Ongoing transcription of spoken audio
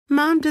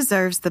Mom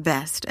deserves the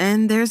best,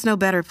 and there's no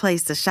better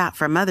place to shop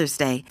for Mother's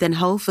Day than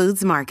Whole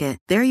Foods Market.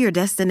 They're your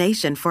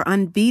destination for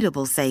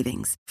unbeatable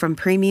savings, from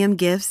premium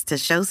gifts to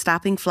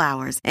show-stopping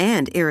flowers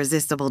and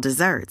irresistible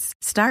desserts.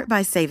 Start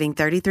by saving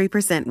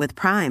 33% with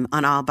Prime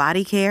on all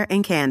body care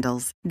and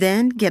candles.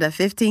 Then get a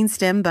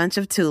 15-stem bunch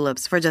of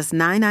tulips for just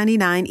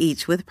 $9.99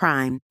 each with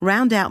Prime.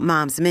 Round out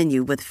Mom's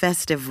menu with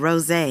festive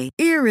rosé,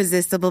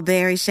 irresistible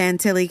berry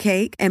chantilly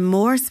cake, and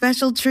more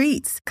special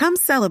treats. Come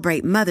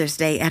celebrate Mother's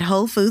Day at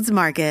Whole Foods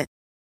Market.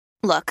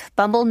 Look,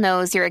 Bumble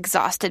knows you're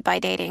exhausted by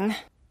dating.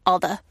 All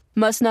the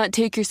must not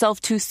take yourself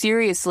too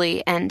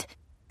seriously and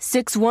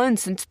 6'1"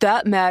 since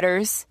that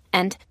matters.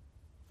 And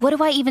what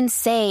do I even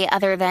say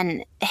other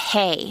than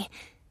hey?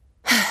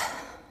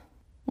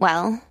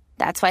 Well,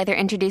 that's why they're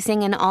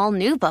introducing an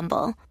all-new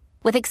Bumble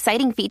with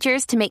exciting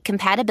features to make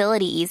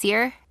compatibility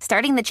easier,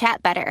 starting the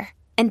chat better,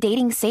 and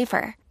dating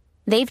safer.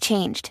 They've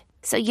changed,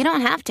 so you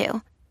don't have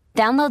to.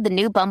 Download the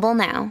new Bumble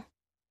now.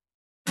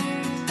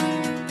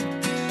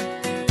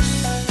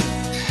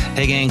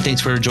 Hey gang, thanks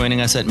for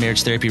joining us at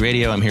Marriage Therapy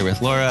Radio. I'm here with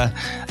Laura.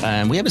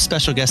 We have a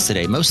special guest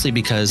today, mostly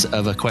because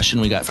of a question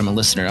we got from a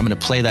listener. I'm going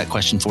to play that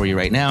question for you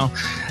right now,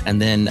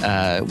 and then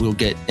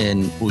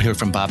we'll hear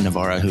from Bob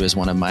Navarra, who is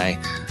one of my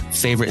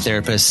favorite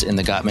therapists in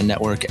the Gottman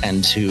Network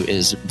and who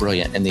is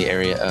brilliant in the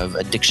area of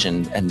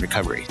addiction and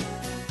recovery.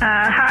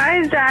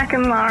 Hi, Zach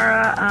and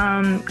Laura.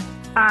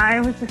 I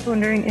was just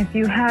wondering if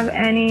you have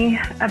any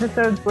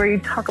episodes where you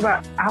talk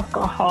about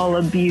alcohol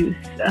abuse,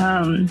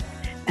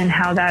 and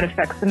how that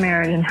affects the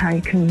marriage and how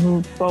you can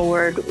move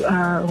forward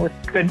with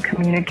good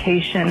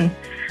communication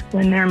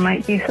when there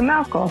might be some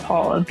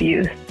alcohol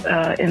abuse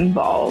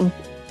involved.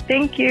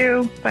 Thank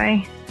you.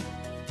 Bye.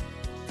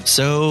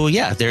 So,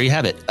 yeah, there you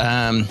have it.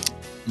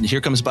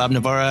 Here comes Bob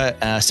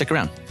Navarra. Stick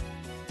around.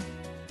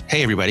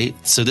 Hey, everybody.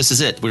 So this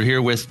is it. We're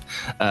here with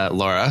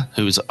Laura,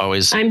 who's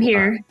always... I'm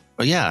here.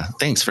 Yeah.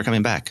 Thanks for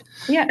coming back.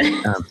 Yeah.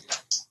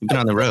 You've been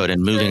on the road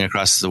and moving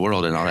across the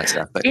world and all that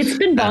stuff. But it's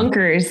been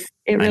bonkers.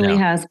 It really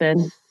has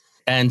been.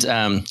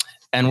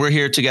 And we're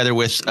here together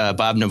with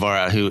Bob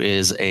Navarra, who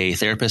is a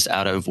therapist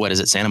out of, what is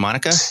it, Santa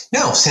Monica?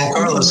 No, San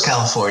Carlos,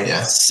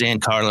 California. San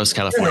Carlos,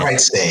 California. In the right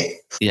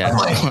state. Yeah.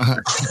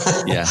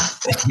 Yeah.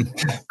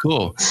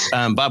 Cool.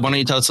 Bob, why don't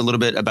you tell us a little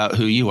bit about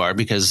who you are?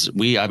 Because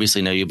we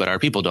obviously know you, but our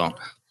people don't.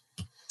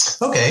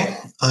 Okay.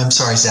 I'm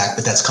sorry, Zach,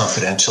 but that's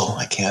confidential.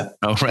 I can't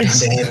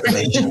say any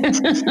information.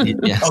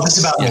 Yeah. Oh, this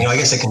is about me. I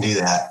guess I can do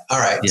that. All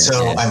right.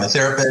 Yeah, I'm a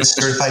therapist,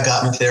 certified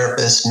Gottman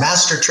therapist,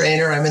 master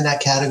trainer. I'm in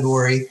that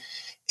category.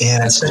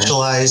 And I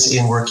specialize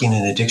in working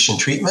in addiction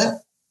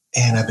treatment.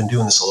 And I've been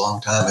doing this a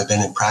long time. I've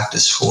been in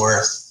practice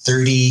for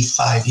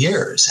 35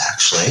 years,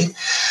 actually.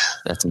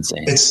 That's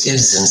insane. It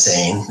is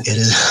insane. It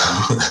is.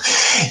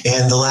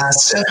 And the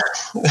last...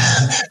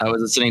 I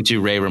was listening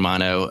to Ray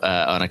Romano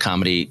on a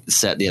comedy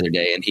set the other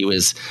day, and he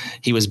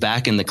was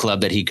back in the club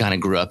that he kind of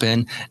grew up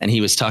in, and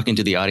he was talking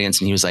to the audience,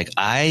 and he was like,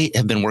 I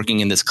have been working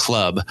in this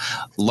club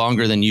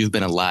longer than you've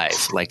been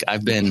alive. Like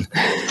I've been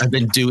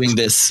doing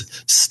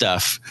this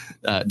stuff,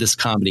 this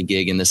comedy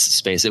gig in this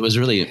space. It was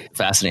really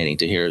fascinating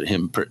to hear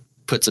him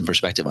put some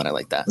perspective on it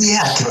like that.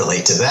 Yeah, I can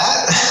relate to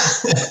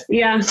that.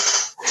 Yeah.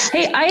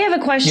 Hey, I have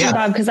a question,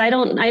 Bob, because I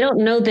don't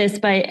know this,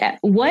 but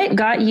what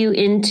got you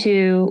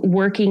into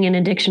working in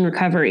addiction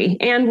recovery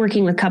and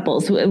working with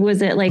couples?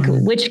 Was it like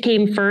which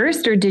came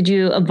first, or did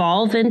you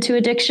evolve into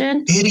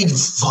addiction? It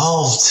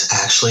evolved,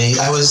 actually.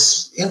 I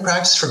was in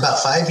practice for about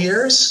 5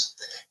 years.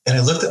 And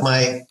I looked at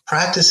my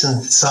practice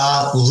and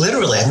saw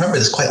literally, I remember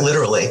this quite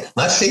literally,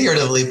 not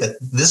figuratively, but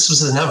this was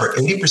the number.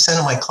 80%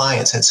 of my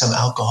clients had some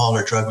alcohol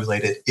or drug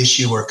related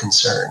issue or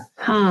concern.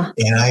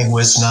 And I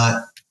was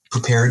not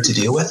prepared to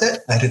deal with it.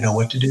 I didn't know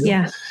what to do.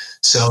 Yeah.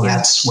 So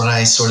that's when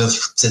I sort of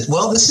said,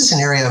 well, this is an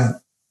area I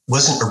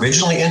wasn't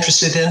originally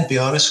interested in, to be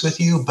honest with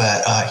you,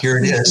 but here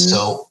it is.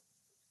 So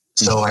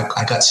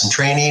I got some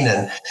training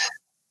and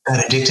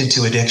got addicted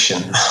to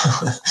addiction.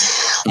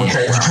 Once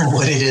I learned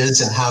what it is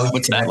and how you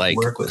can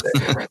work with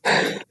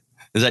it.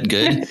 Is that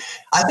good?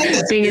 I think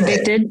that's being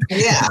addicted.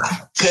 Yeah,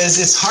 because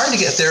it's hard to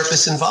get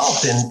therapists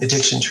involved in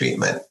addiction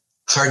treatment.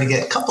 It's hard to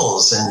get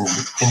couples and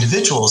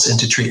individuals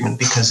into treatment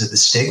because of the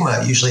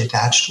stigma usually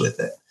attached with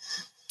it.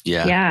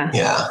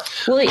 Yeah.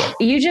 Well,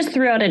 you just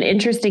threw out an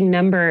interesting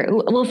number.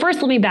 Well, first,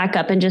 let me back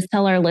up and just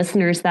tell our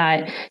listeners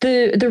that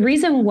the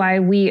reason why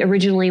we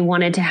originally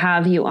wanted to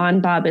have you on,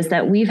 Bob, is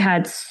that we've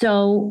had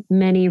so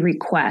many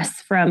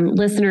requests from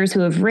listeners who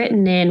have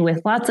written in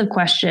with lots of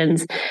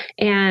questions.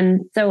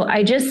 And so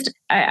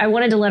I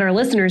wanted to let our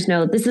listeners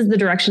know this is the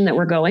direction that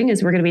we're going,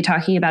 is we're going to be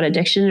talking about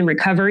addiction and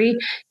recovery.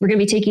 We're going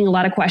to be taking a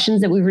lot of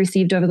questions that we've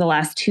received over the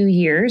last 2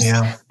 years.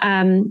 Yeah.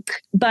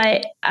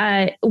 But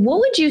what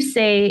would you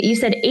say? You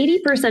said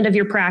 80% of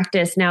your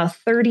practice now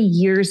 30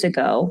 years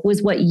ago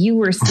was what you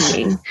were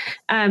seeing.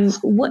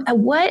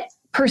 What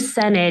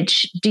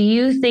percentage do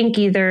you think,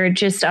 either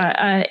just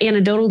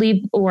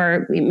anecdotally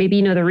or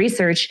maybe the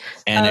research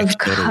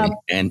anecdotally?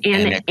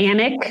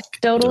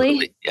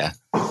 Anecdotally? Yeah.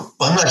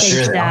 Well, I'm not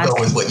sure that I'll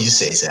go with what you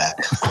say, Zach.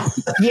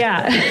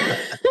 Yeah.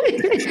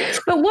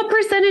 But what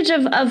percentage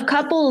of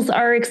couples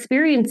are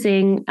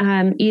experiencing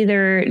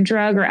either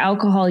drug or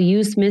alcohol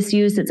use,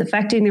 misuse? It's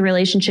affecting the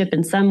relationship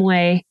in some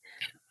way.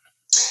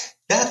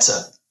 That's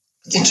a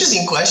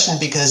interesting question,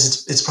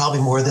 because it's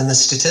probably more than the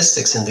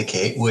statistics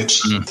indicate,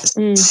 which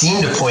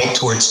seem to point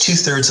towards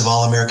 2/3 of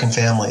all American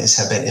families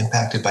have been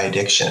impacted by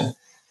addiction.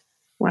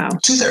 Wow.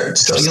 2/3.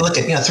 So you look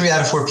at, 3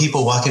 out of 4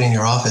 people walking in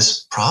your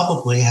office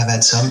probably have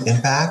had some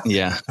impact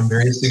from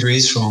various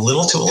degrees, from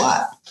little to a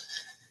lot.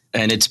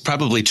 And it's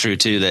probably true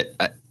too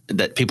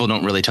that people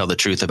don't really tell the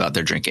truth about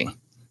their drinking.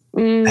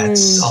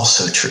 That's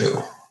also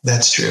true.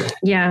 That's true.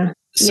 Yeah.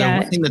 So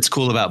one thing that's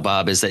cool about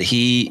Bob is that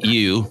he. Are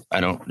you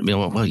talking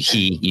about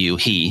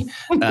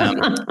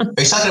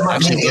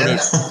me?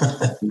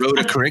 Wrote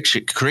a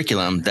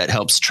curriculum that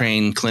helps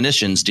train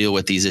clinicians deal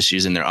with these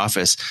issues in their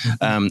office.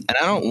 And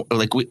I don't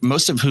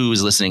most of who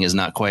is listening is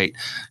not quite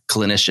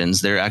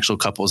clinicians. They're actual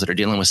couples that are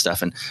dealing with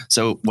stuff. And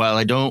so while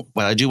I do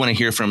want to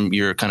hear from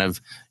your kind of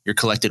your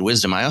collected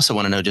wisdom, I also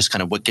want to know just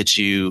kind of what gets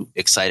you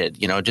excited.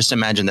 Just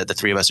imagine that the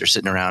three of us are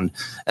sitting around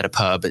at a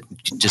pub,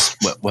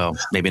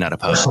 maybe not a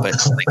pub, but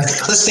let's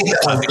think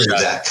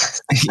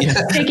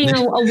that taking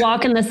a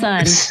walk in the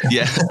sun.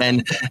 Yeah.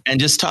 And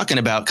just talking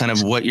about kind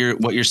of what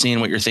you're seeing,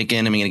 what you're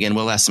thinking. I mean, again,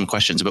 we'll ask some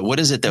questions, but what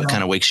is it that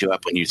kind of wakes you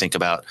up when you think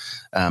about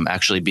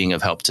actually being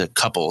of help to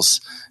couples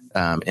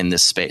in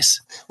this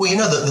space?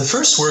 Well, the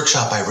first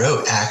workshop I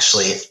wrote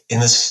actually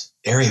in this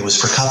area was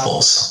for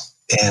couples.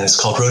 And it's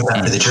called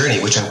Roadmap for the Journey,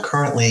 which I'm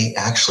currently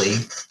actually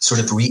sort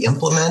of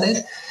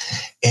re-implemented.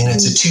 And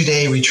it's a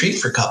 2-day retreat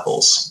for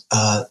couples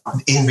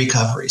in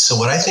recovery. So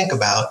what I think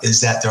about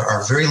is that there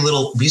are very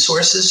little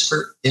resources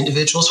for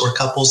individuals or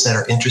couples that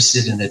are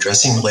interested in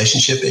addressing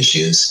relationship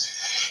issues.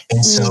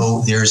 And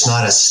so there's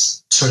not a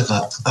sort of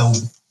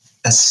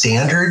a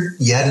standard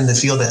yet in the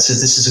field that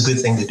says this is a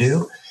good thing to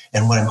do.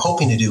 And what I'm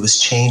hoping to do is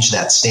change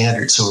that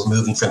standard. So we're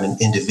moving from an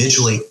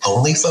individually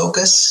only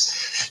focus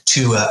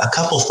to a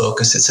couple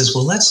focus that says,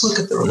 well, let's look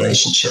at the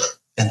relationship.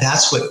 And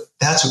that's what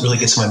really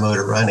gets my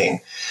motor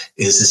running,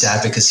 is this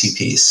advocacy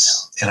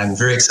piece. And I'm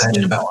very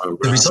excited about the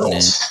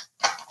results.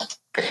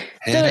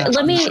 So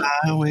let me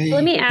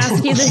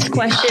ask you this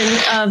question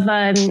of,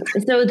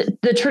 so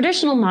the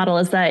traditional model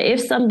is that if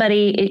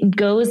somebody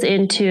goes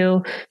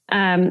into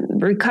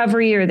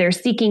recovery or they're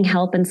seeking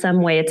help in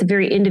some way, it's a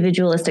very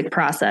individualistic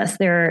process.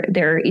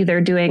 They're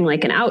either doing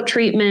like an out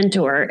treatment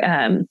or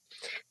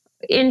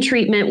in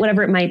treatment,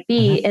 whatever it might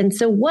be. And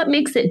so what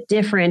makes it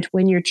different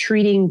when you're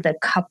treating the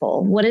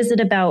couple? What is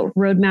it about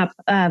Roadmap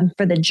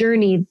for the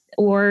Journey,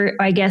 or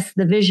I guess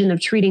the vision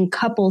of treating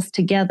couples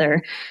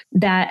together,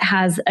 that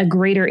has a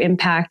greater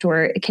impact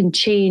or can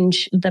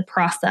change the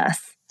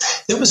process?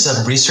 There was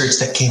some research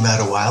that came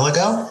out a while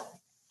ago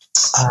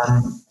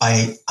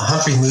by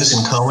Humphrey, Moose,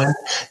 and Cohen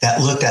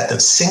that looked at the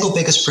single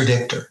biggest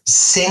predictor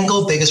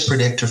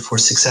for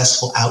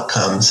successful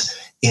outcomes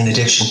in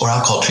addiction or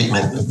alcohol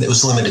treatment. It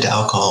was limited to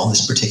alcohol in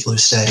this particular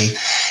study,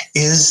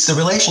 is the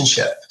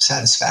relationship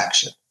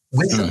satisfaction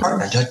with the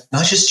partner,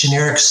 not just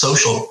generic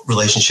social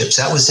relationships.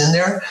 That was in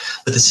there,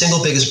 but the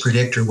single biggest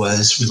predictor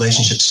was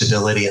relationship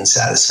stability and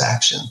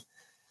satisfaction.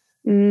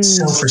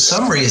 So for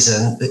some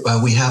reason,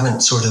 we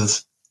haven't sort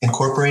of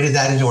incorporated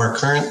that into our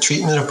current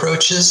treatment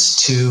approaches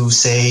to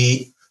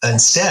say,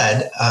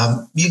 instead,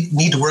 you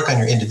need to work on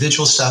your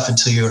individual stuff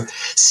until you're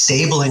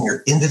stable in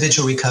your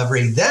individual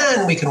recovery.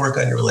 Then we can work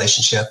on your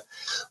relationship,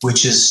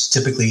 which is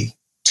typically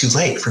too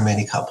late for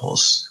many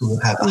couples who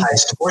have the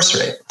highest divorce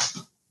rate.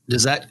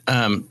 Does that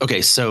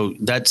okay? So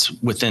that's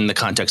within the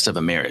context of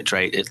a marriage,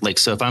 right?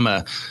 So if I'm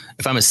a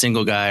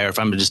single guy, or if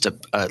I'm just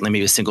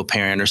maybe a single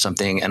parent or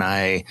something, and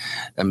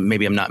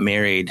maybe I'm not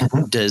married,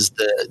 does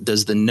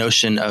the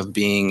notion of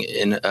being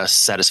in a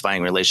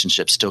satisfying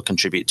relationship still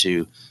contribute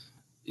to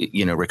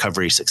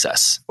recovery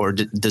success? Or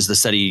does the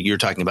study you're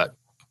talking about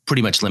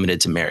pretty much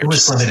limited to marriage? It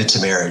was limited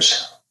to marriage.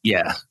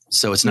 Yeah.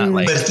 So it's not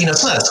like, but it's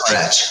not a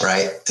stretch,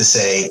 right? To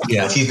say,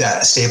 if you've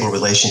got a stable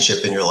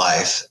relationship in your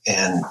life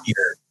and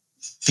you're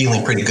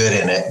feeling pretty good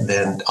in it,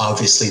 then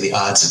obviously the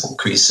odds of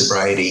increased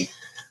sobriety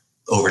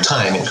over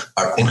time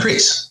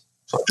increase.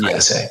 That's what I'm trying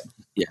to say.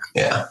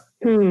 Yeah.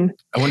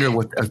 I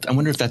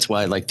wonder if that's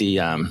why the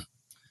kind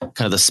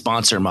of the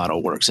sponsor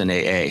model works in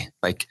AA,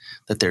 like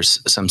that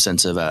there's some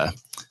sense of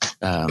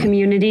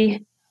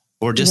community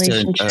or just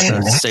a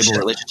stable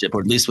relationship,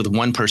 or at least with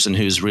one person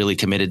who's really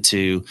committed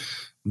to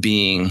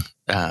being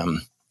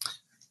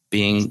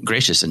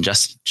gracious and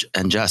just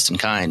and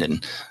kind.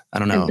 And I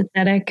don't know,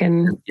 empathetic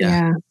and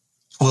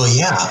Well,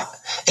 yeah.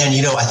 And,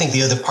 I think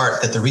the other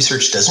part that the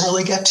research doesn't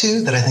really get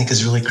to that I think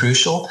is really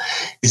crucial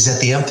is that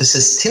the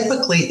emphasis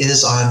typically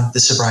is on the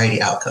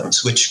sobriety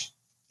outcomes, which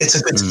it's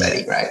a good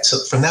study, right? So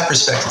from that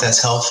perspective,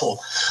 that's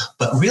helpful.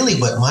 But really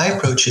what my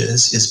approach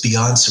is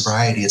beyond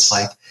sobriety. It's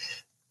like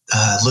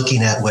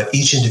looking at what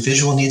each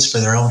individual needs for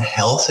their own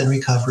health and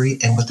recovery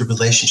and what the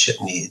relationship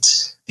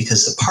needs.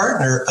 because the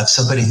partner of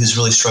somebody who's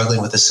really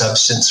struggling with a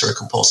substance or a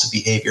compulsive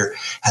behavior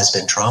has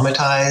been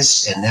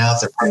traumatized. And now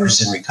if their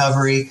partner's in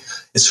recovery,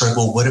 it's sort of,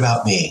 well, what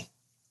about me?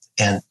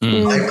 And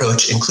my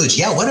approach includes,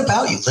 what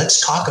about you?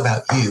 Let's talk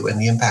about you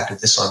and the impact of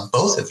this on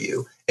both of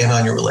you and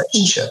on your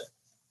relationship.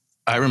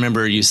 I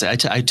remember you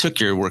said, I took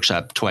your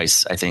workshop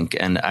twice, I think.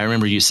 And I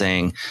remember you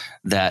saying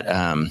that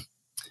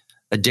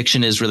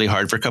addiction is really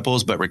hard for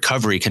couples, but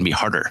recovery can be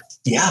harder.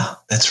 Yeah,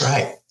 that's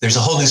right. There's a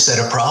whole new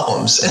set of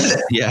problems.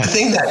 The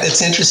thing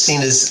that's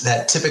interesting is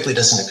that typically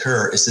doesn't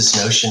occur is this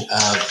notion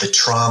of the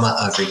trauma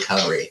of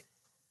recovery.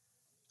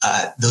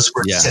 Those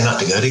words tend not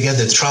to go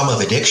together. The trauma of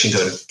addiction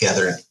go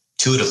together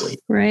intuitively.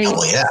 Right.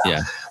 Oh,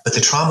 yeah. But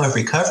the trauma of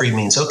recovery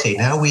means, okay,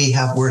 now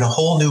we're in a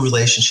whole new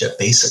relationship,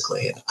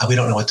 basically, and we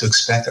don't know what to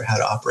expect or how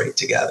to operate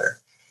together.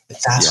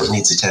 That's what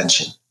needs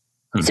attention.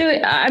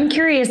 So I'm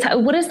curious,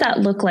 what does that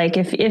look like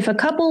if a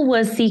couple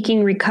was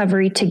seeking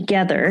recovery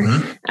together?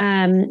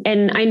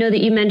 And I know that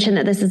you mentioned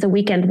that this is a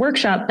weekend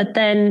workshop, but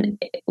then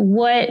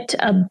what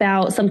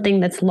about something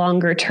that's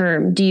longer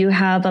term? Do you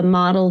have a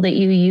model that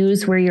you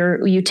use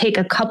where you take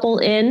a couple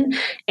in,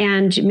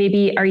 and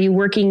maybe are you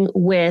working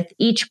with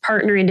each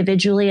partner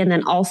individually and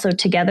then also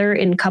together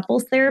in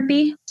couples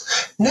therapy?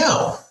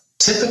 No.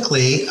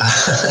 Typically,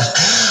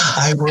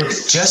 I work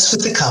just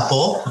with the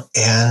couple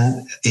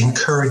and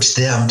encourage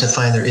them to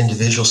find their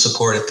individual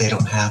support if they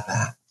don't have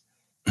that.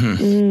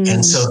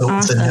 And so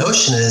the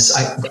notion is,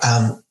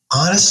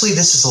 honestly,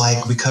 this is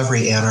like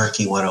Recovery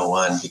Anarchy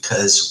 101,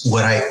 because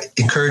what I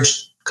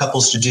encourage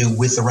couples to do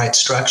with the right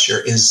structure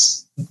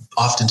is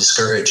often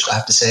discouraged, I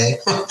have to say.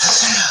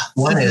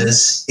 One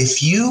is,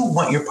 if you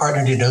want your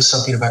partner to know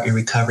something about your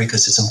recovery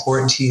because it's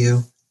important to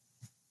you,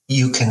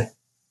 you can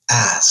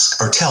ask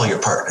or tell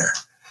your partner.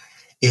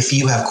 If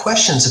you have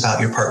questions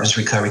about your partner's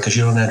recovery because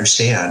you don't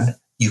understand,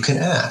 you can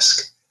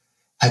ask.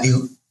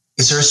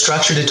 Is there a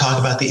structure to talk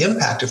about the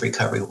impact of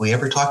recovery? Have we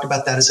ever talked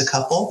about that as a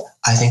couple?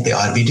 I think they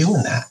ought to be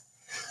doing that.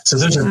 So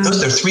those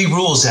are three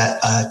rules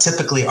that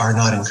typically are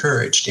not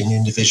encouraged in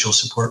individual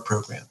support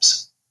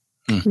programs.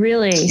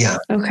 Really? Yeah.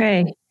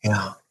 Okay.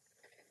 Yeah.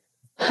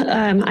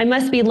 I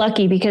must be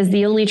lucky because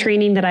the only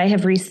training that I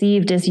have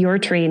received is your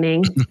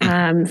training.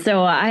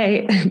 So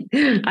I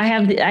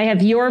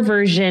have your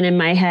version in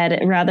my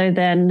head rather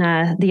than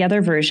the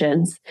other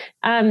versions.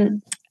 I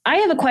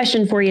have a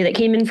question for you that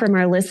came in from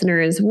our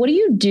listeners. What do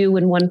you do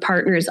when one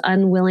partner is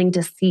unwilling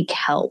to seek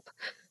help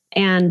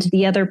and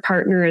the other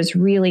partner is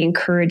really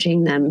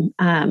encouraging them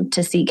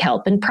to seek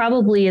help? And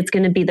probably it's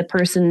going to be the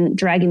person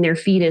dragging their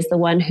feet is the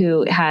one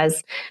who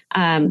has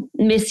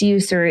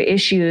misuse or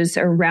issues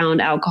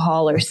around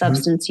alcohol or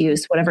substance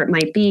use, whatever it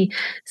might be.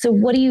 So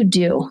what do you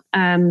do?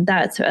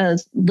 That's a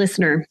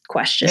listener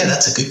question. Yeah,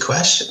 that's a good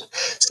question.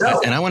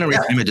 So, and I want to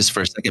reframe it just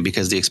for a second,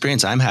 because the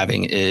experience I'm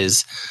having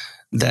is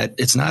that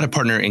it's not a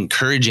partner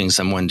encouraging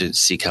someone to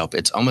seek help.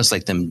 It's almost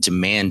like them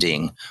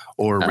demanding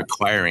or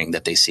requiring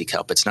that they seek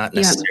help. It's not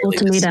necessarily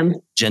this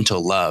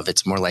gentle love.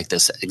 It's more like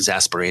this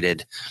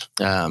exasperated,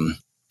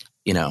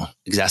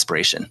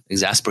 exasperation.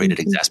 It's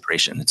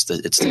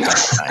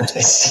the kind.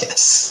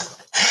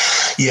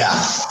 Yes. Yeah.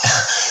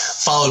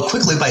 Followed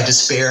quickly by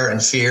despair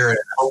and fear and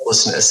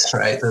hopelessness,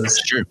 right?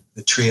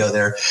 The trio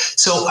there.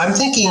 So I'm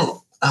thinking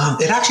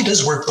it actually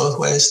does work both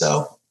ways,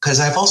 though. Because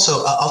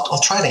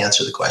I'll try to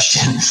answer the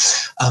question.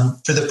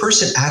 For the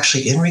person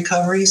actually in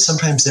recovery,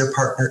 sometimes their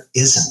partner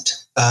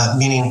isn't,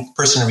 meaning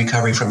person in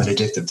recovery from an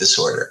addictive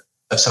disorder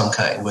of some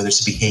kind, whether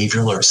it's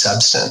behavioral or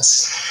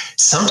substance.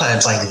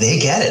 Sometimes they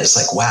get it. It's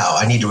like, wow,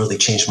 I need to really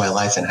change my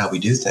life and how we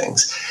do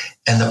things.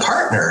 And the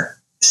partner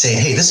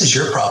saying, hey, this is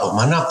your problem.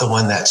 I'm not the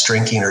one that's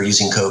drinking or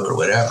using Coke or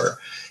whatever.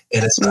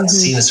 And it's not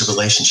seen as a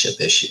relationship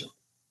issue.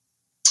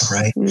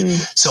 Right.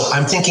 So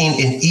I'm thinking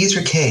in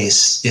either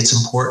case, it's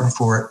important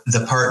for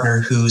the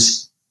partner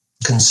who's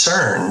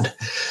concerned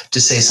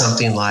to say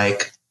something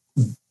like,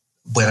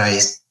 when I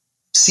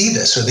see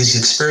this or these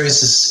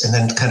experiences, and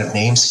then kind of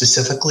name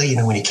specifically,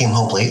 when you came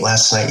home late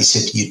last night, you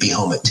said you'd be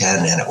home at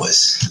 10 and it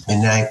was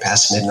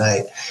past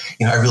midnight.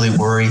 I really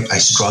worry. I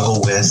struggle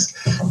with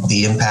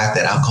the impact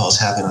that alcohol is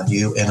having on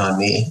you and on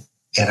me.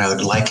 And I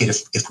would like it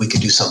if we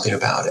could do something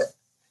about it.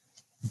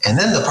 And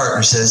then the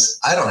partner says,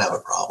 I don't have a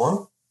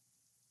problem.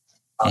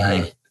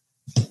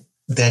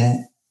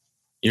 Then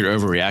you're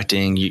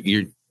overreacting.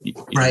 You're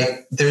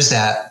right. There's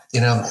that.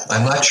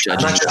 I'm not your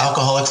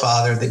alcoholic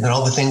father.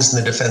 All the things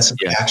in the defensive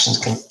reactions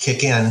can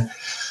kick in.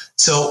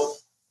 So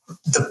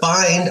the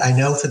bind, I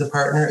know for the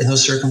partner in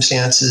those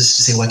circumstances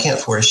to say, well, I can't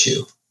force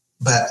you,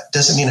 but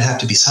doesn't mean I have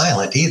to be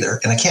silent either,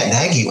 and I can't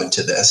nag you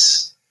into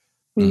this.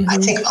 I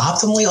think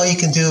optimally, all you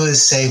can do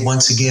is say,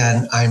 once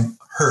again, I'm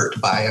hurt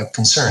I'm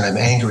concerned, I'm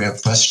angry, I'm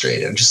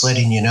frustrated. I'm just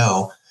letting you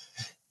know.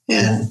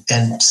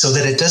 And so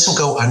that it doesn't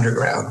go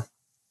underground,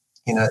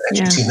 when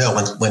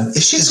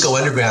issues go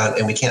underground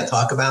and we can't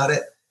talk about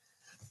it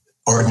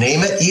or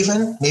name it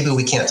even, maybe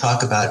we can't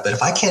talk about it. But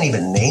if I can't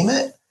even name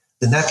it,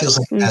 then that feels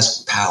like it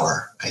has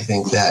power. I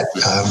think that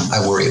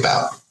I worry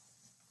about.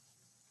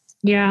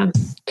 Yeah.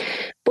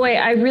 Boy,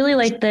 I really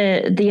like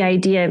the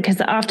idea, because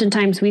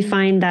oftentimes we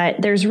find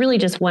that there's really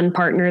just one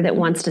partner that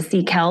wants to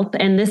seek help.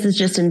 And this is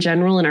just in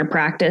general in our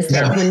practice.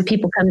 Yeah. That when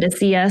people come to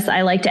see us,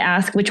 I like to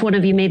ask which one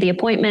of you made the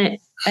appointment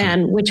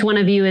and which one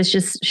of you is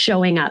just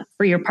showing up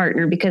for your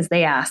partner because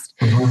they asked.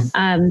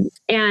 Mm-hmm.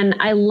 And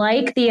I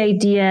like the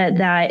idea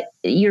that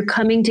you're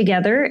coming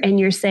together and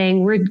you're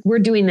saying, we're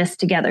doing this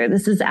together.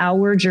 This is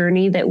our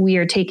journey that we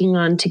are taking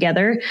on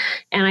together.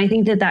 And I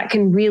think that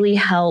can really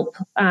help.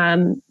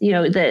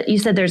 That you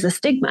said there's a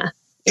stigma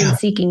in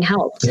seeking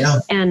help,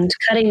 and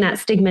cutting that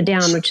stigma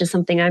down, which is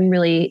something I'm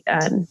really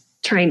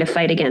trying to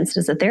fight against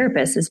as a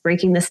therapist, is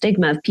breaking the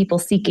stigma of people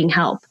seeking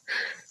help.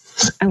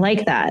 I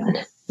like that.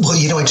 Well,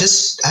 I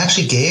just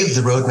actually gave the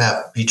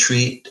Roadmap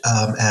retreat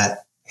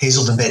at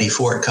Hazelden Betty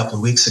Ford a couple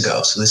of weeks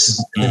ago. So this is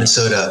the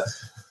Minnesota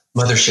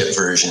mothership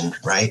version,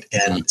 right?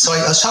 And so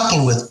I was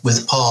talking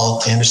with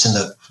Paul Anderson,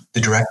 the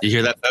director. You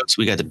hear that, folks?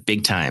 We got the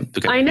big time.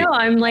 I know.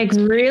 I'm like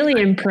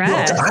really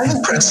impressed. Well, I'm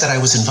impressed that I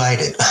was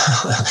invited.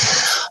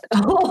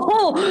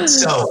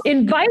 So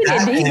invited,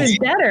 even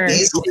better.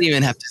 You didn't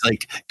even have to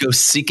go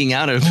seeking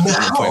out an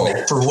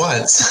appointment. For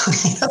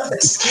once.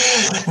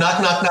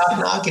 Knock, knock, knock,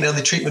 knock.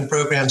 The treatment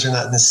programs are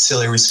not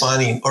necessarily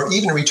responding or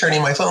even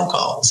returning my phone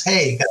calls.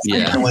 Hey, that's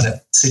something I want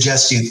to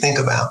suggest you think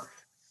about.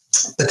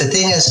 But the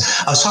thing is,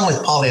 I was talking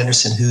with Paul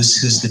Anderson,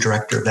 who's the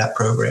director of that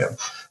program.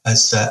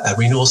 It's a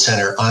renewal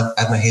center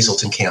at my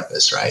Hazelton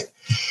campus, right?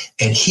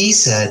 And he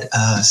said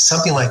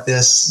something like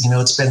this,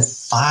 it's been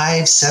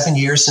 5-7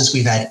 years since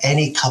we've had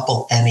any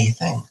couple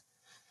anything.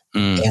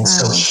 And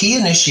so he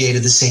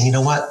initiated this saying, you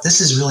know what,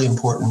 this is really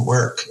important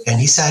work.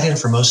 And he sat in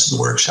for most of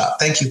the workshop.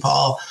 Thank you,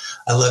 Paul.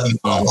 I love you,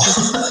 Paul.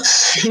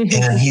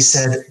 And he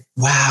said,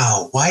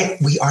 wow, why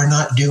we are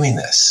not doing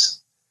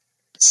this.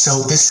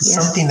 So this is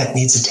something that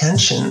needs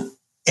attention.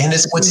 And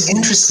what's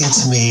interesting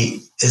to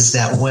me is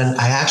that when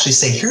I actually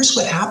say, here's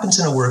what happens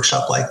in a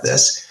workshop like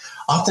this,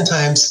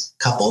 oftentimes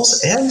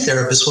couples and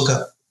therapists will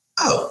go,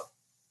 oh,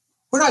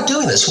 we're not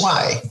doing this.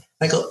 Why? And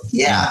I go,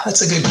 yeah,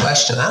 that's a good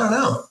question. I don't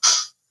know.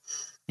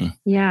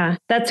 Yeah,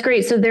 that's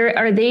great. So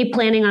are they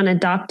planning on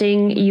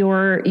adopting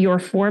your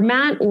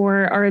format,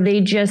 or are they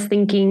just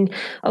thinking,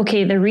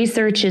 okay, the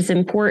research is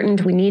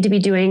important, we need to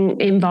be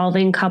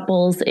involving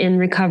couples in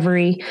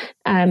recovery?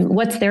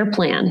 What's their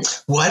plan?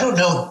 Well, I don't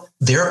know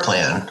their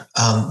plan.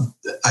 I'm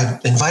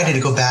invited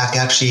to go back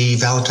actually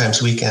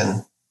Valentine's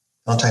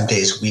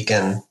Day's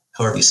weekend,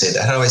 however you say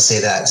that. How do I say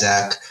that,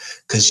 Zach?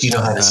 Because you know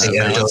how to say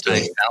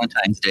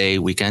Valentine's Day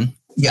weekend.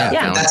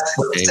 Yeah.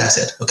 That's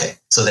it. Okay.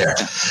 So there.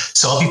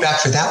 So I'll be back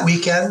for that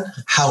weekend.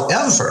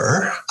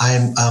 However,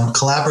 I'm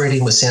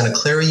collaborating with Santa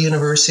Clara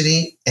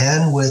University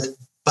and with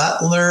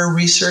Butler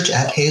Research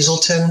at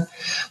Hazelton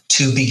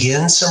to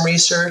begin some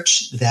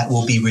research that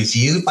will be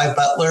reviewed by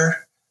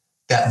Butler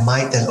that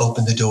might then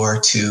open the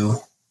door to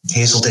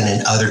Hazelton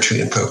and other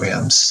treatment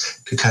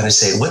programs to kind of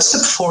say, what's the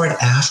before and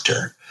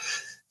after?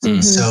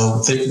 Mm-hmm.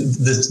 So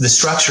the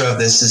structure of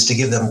this is to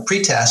give them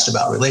pre-test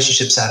about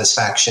relationship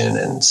satisfaction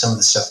and some of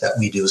the stuff that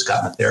we do as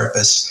Gottman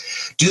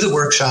therapists. Do the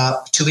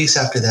workshop, 2 weeks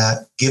after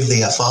that, give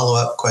the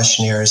follow-up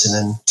questionnaires, and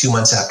then 2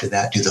 months after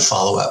that, do the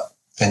follow-up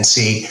and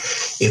see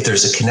if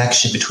there's a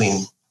connection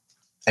between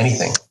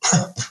anything.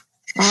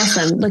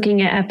 Awesome.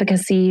 Looking at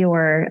efficacy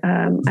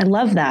I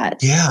love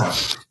that. Yeah.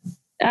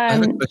 I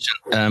have a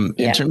question.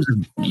 In terms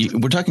of,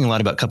 we're talking a lot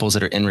about couples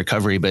that are in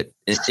recovery, but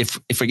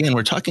if again,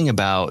 we're talking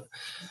about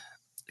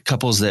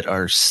couples that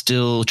are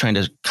still trying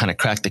to kind of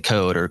crack the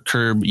code or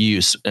curb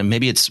use, and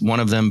maybe it's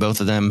one of them,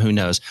 both of them, who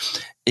knows,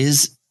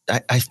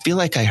 I feel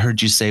like I heard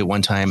you say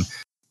one time,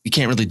 you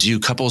can't really do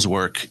couples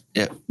work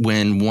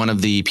when one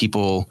of the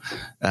people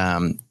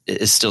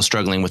is still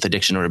struggling with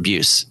addiction or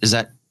abuse. Does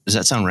that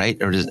sound right?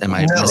 Or am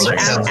I active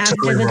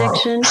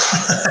addiction?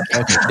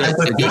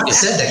 You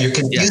said that you're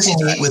confusing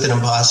me with an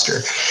imposter.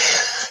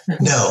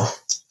 No,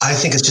 I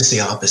think it's just the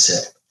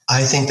opposite.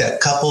 I think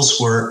that couples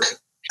work,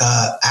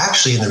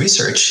 actually in the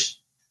research,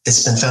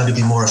 it's been found to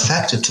be more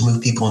effective to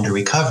move people into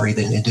recovery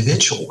than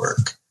individual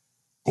work.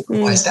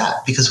 Why is that?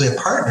 Because we have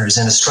partners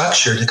in a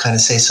structure to kind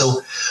of say,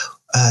 so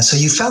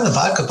you found the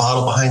vodka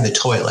bottle behind the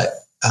toilet.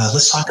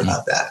 Let's talk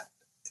about that.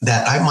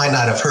 That I might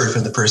not have heard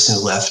from the person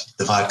who left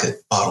the vodka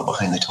bottle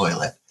behind the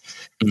toilet.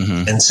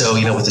 Mm-hmm. And so,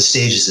 with the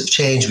stages of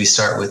change, we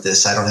start with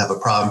this, I don't have a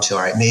problem, to,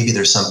 all right, maybe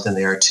there's something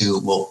there to,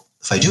 well,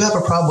 if I do have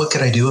a problem, what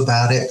can I do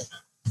about it?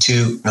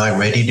 To, now I'm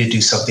ready to do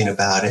something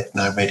about it.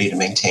 Now I'm ready to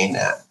maintain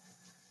that.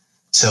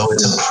 So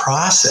it's a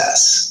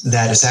process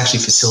that is actually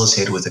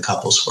facilitated with the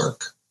couples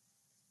work.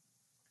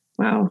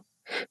 Wow.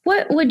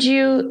 What would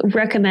you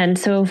recommend?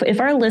 So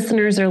if our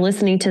listeners are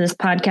listening to this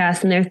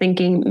podcast and they're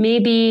thinking,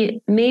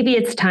 maybe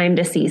it's time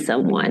to see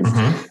someone,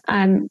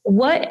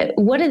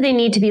 what do they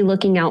need to be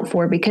looking out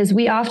for? Because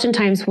we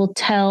oftentimes will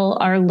tell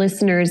our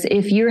listeners,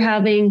 if you're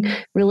having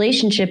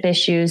relationship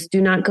issues,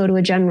 do not go to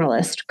a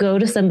generalist. Go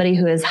to somebody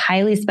who is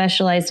highly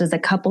specialized as a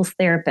couples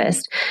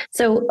therapist.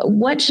 So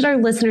what should our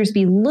listeners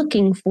be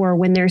looking for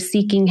when they're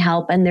seeking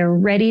help and they're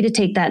ready to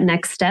take that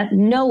next step,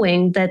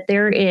 knowing that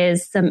there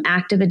is some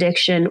active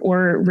addiction or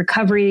or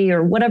recovery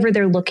or whatever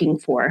they're looking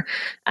for?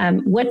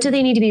 What do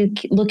they need to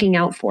be looking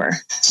out for?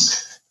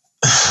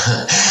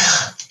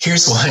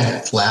 Here's why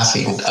I'm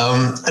laughing.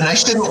 And I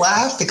shouldn't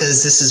laugh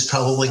because this is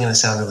probably going to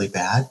sound really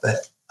bad,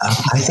 but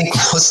I think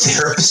most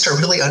therapists are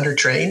really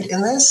undertrained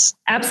in this.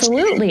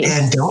 Absolutely.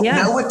 And don't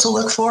know what to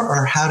look for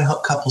or how to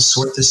help couples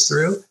sort this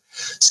through.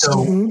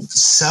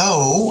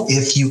 So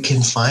if you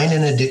can find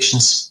an addiction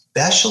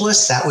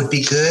specialist, that would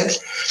be good.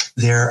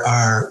 There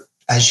are,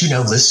 as you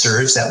know,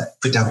 listservs that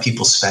put down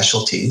people's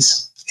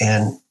specialties.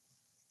 And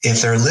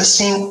if they're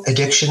listing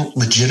addiction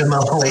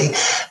legitimately,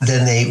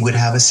 then they would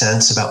have a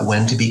sense about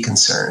when to be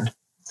concerned.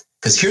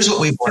 Because here's what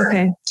we've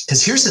learned.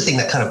 Because here's the thing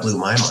that kind of blew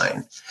my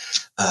mind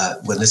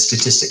when this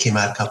statistic came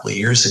out a couple of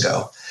years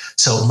ago.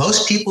 So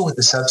most people with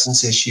a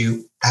substance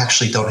issue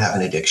actually don't have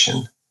an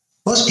addiction.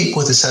 Most people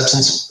with a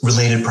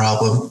substance-related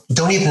problem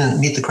don't even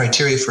meet the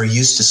criteria for a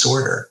use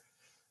disorder,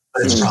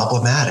 but it's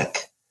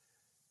problematic.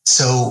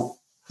 So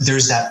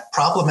there's that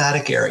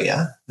problematic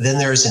area. Then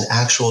there's an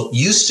actual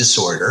use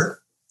disorder,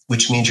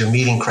 which means you're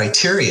meeting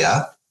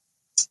criteria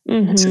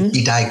to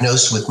be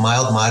diagnosed with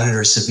mild, moderate,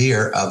 or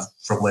severe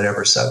from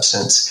whatever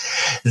substance.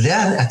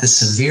 Then at the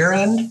severe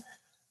end,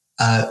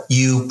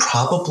 you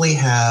probably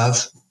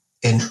have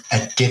an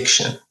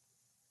addiction.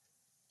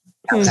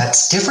 Now,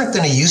 that's different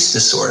than a use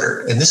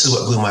disorder. And this is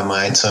what blew my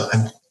mind. So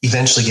I'm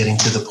eventually getting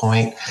to the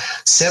point.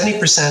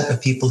 70%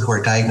 of people who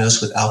are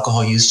diagnosed with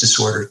alcohol use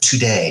disorder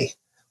today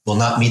will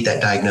not meet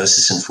that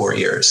diagnosis in 4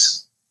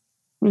 years.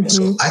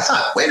 So I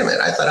thought, wait a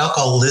minute, I thought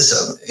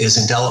alcoholism is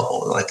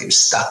indelible, like you're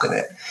stuck in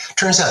it.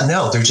 Turns out,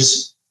 no, they're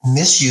just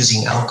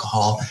misusing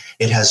alcohol.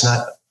 It has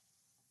not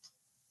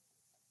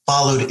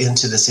followed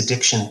into this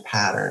addiction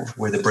pattern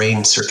where the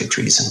brain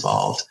circuitry is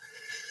involved.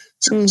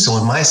 So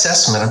in my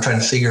assessment, I'm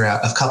trying to figure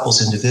out of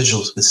couples,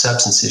 individuals with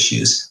substance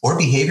issues or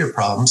behavior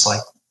problems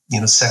like,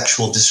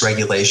 sexual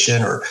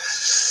dysregulation or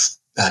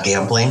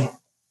gambling,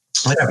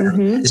 whatever,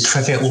 is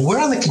trying to figure out, well, where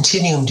on the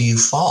continuum do you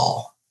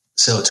fall?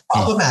 So it's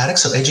problematic.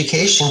 So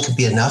education could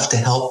be enough to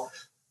help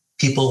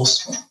people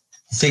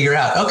figure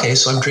out, okay,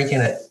 so I'm drinking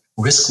at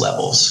risk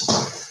levels.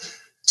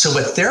 So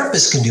what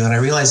therapists can do, and I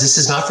realize this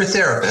is not for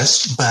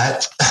therapists,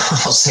 but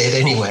I'll say it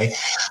anyway,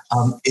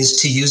 is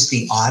to use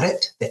the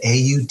audit, the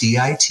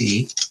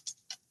AUDIT.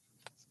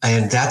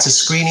 And that's a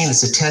screening.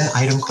 It's a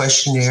 10-item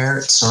questionnaire.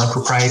 It's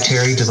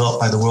non-proprietary, developed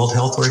by the World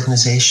Health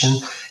Organization.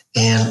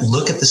 And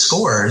look at the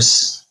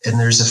scores. And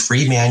there's a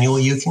free manual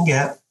you can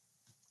get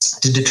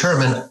to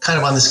determine kind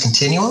of on this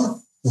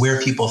continuum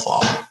where people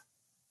fall.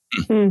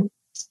 And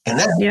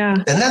then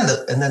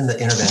the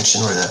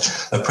intervention or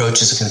the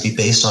approach is going to be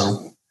based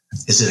on,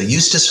 is it a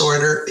use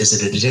disorder? Is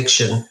it an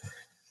addiction?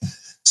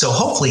 So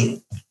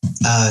hopefully,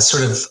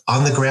 sort of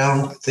on the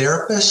ground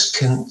therapists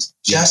can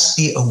just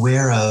be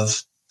aware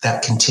of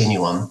that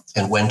continuum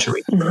and when to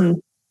refer.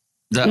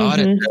 The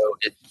audit, though,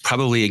 it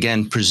probably,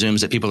 again,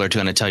 presumes that people are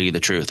going to tell you the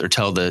truth or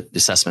tell the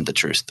assessment the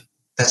truth.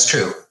 That's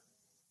true.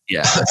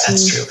 Yeah,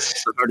 that's true.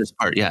 The hardest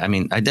part. Yeah. I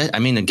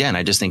mean, again,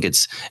 I just think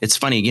it's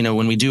funny,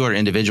 when we do our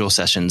individual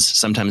sessions,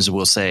 sometimes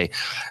we'll say,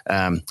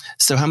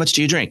 so how much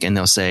do you drink? And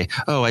they'll say,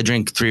 oh, I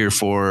drink 3 or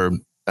 4,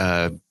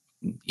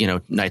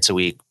 nights a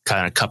week,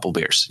 kind of couple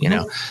beers,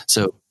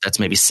 so that's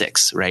maybe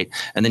 6. Right.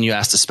 And then you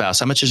ask the spouse,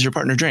 how much does your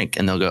partner drink?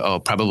 And they'll go, oh,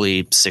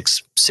 probably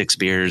six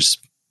beers,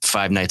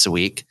 5 nights a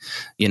week,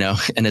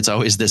 and it's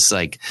always this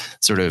like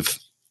sort of,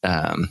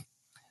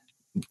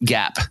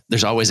 gap.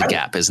 There's always a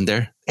gap, isn't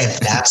there? And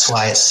that's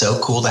why it's so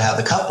cool to have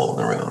the couple in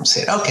the room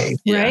saying, okay,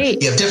 you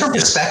have different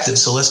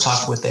perspectives. So let's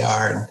talk what they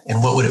are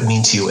and what would it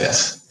mean to you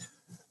if.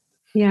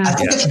 I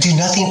think if you do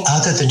nothing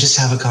other than just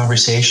have a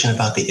conversation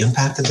about the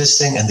impact of this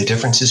thing and the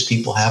differences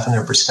people have in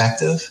their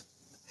perspective,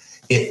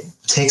 it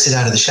takes it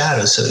out of the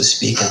shadows, so to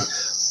speak, and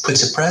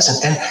puts it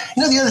present. And,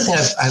 the other thing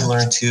I've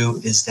learned too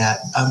is that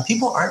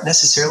people aren't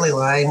necessarily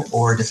lying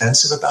or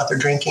defensive about their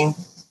drinking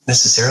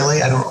necessarily.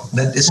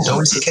 That isn't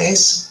always the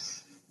case.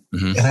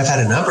 And I've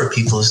had a number of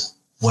people,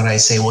 when I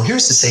say, well,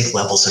 here's the safe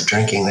levels of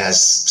drinking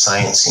as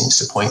science seems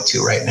to point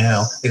to right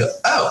now, they go,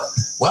 oh,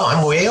 well,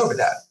 I'm way over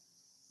that.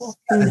 Well,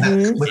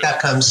 and with that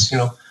comes,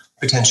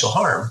 potential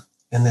harm.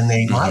 And then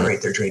they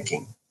moderate their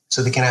drinking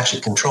so they can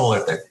actually control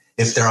it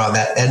if they're on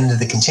that end of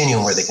the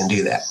continuum where they can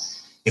do that.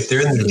 If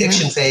they're in the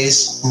addiction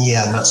phase,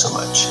 not so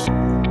much.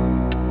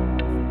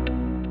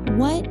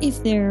 What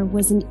if there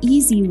was an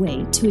easy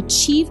way to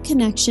achieve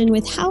connection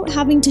without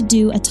having to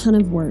do a ton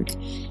of work?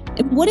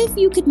 What if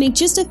you could make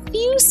just a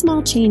few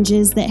small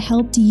changes that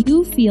helped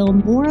you feel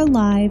more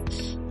alive,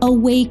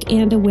 awake,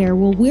 and aware?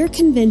 Well, we're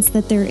convinced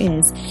that there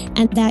is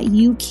and that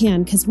you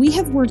can, because we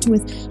have worked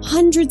with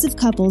hundreds of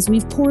couples.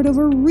 We've poured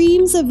over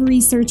reams of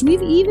research.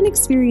 We've even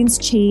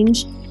experienced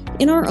change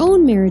in our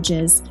own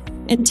marriages.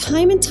 And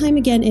time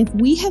again, if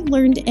we have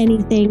learned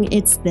anything,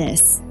 it's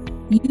this.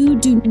 You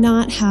do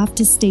not have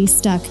to stay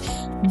stuck.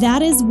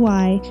 That is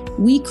why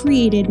we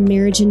created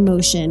Marriage in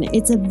Motion.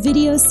 It's a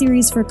video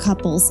series for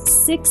couples,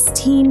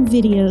 16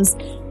 videos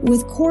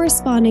with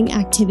corresponding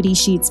activity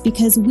sheets,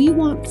 because we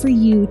want for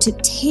you to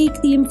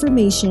take the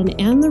information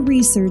and the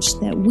research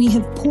that we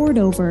have poured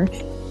over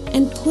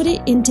and put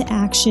it into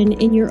action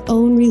in your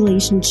own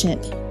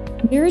relationship.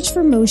 Marriage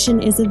for Motion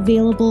is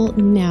available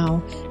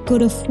now. Go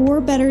to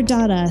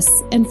forbetter.us,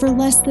 and for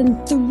less than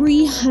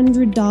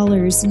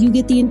 $300, you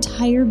get the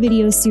entire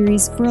video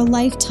series for a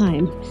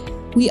lifetime.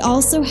 We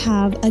also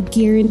have a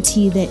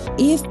guarantee that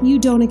if you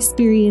don't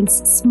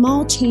experience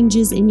small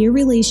changes in your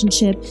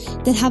relationship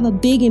that have a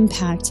big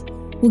impact,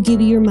 we'll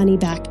give you your money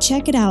back.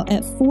 Check it out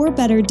at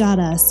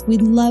forbetter.us.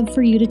 We'd love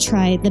for you to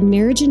try the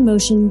Marriage in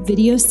Motion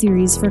video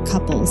series for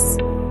couples.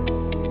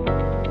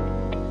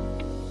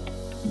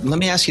 Let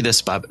me ask you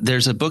this, Bob.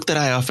 There's a book that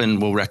I often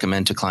will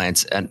recommend to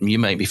clients, and you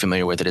might be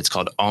familiar with it. It's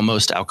called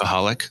Almost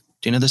Alcoholic.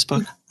 Do you know this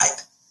book? I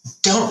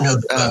don't know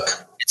the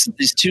book. It's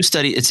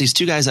these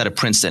two guys out of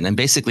Princeton. And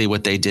basically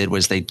what they did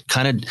was they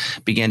kind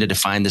of began to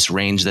define this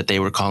range that they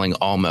were calling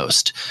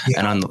almost. Yeah.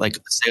 And on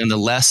the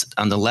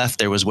left,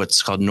 there was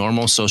what's called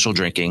normal social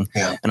drinking.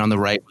 Yeah. And on the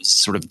right was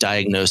sort of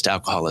diagnosed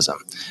alcoholism.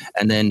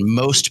 And then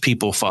most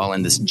people fall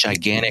in this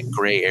gigantic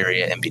gray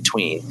area in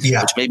between,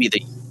 which may be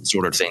the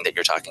sort of thing that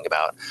you're talking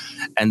about.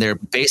 And their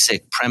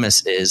basic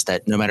premise is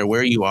that no matter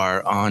where you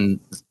are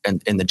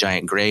in the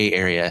giant gray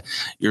area,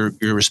 your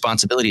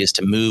responsibility is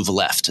to move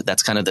left.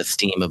 That's kind of the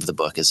theme of the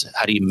book, is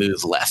how do you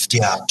move left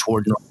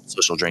toward normal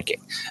social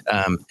drinking?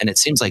 And it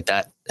seems like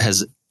that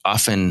has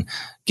often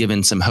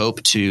given some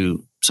hope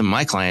to some of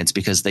my clients,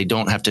 because they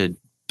don't have to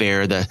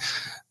bear the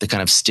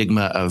kind of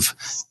stigma of,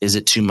 is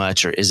it too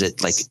much, or is it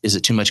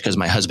too much because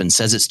my husband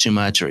says it's too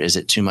much, or is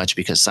it too much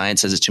because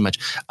science says it's too much?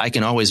 I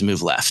can always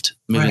move left.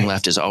 Moving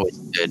left is always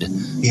a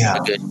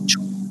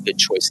good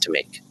choice to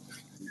make.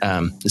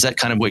 Is that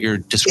kind of what you're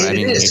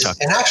describing? It is.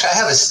 And actually, I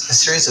have a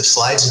series of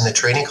slides in the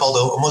training called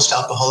Almost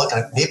Alcoholic,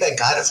 and maybe I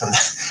got it from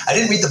that. I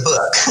didn't read the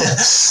book,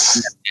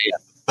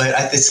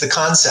 but it's the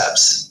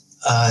concepts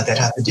that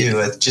have to do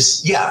with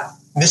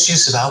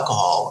misuse of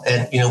alcohol.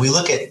 And, we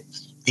look at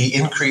the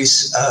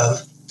increase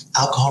of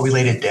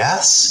alcohol-related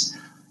deaths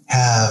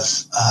have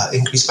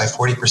increased by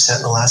 40%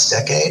 in the last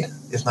decade,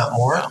 if not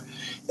more.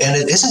 And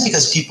it isn't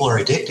because people are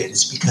addicted.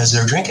 It's because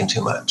they're drinking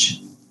too much.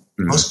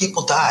 Mm-hmm. Most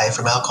people die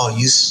from alcohol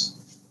use,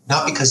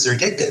 not because they're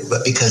addicted,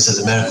 but because of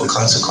the medical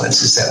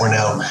consequences that we're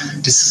now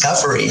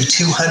discovering.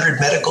 200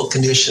 medical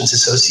conditions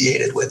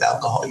associated with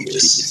alcohol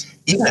use.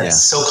 Even at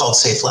so-called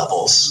safe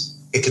levels,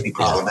 it could be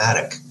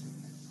problematic.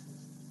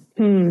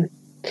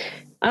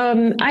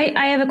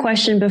 I have a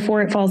question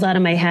before it falls out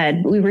of my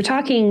head. We were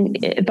talking,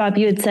 Bob,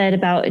 you had said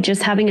about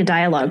just having a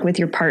dialogue with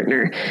your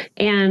partner,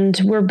 and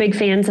we're big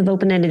fans of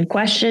open-ended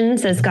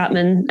questions as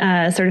Gottman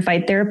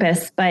certified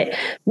therapists. But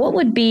what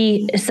would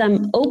be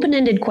some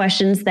open-ended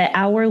questions that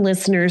our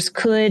listeners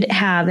could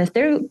have if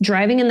they're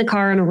driving in the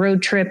car on a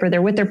road trip, or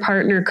they're with their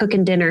partner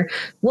cooking dinner?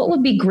 What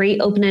would be great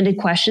open-ended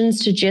questions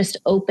to just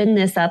open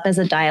this up as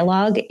a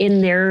dialogue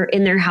in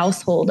their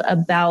household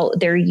about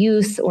their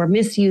use or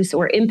misuse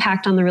or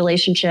impact on the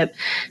relationship?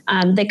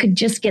 That could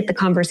just get the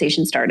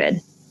conversation started.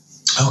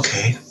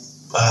 Okay.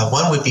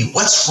 One would be,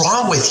 what's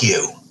wrong with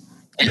you?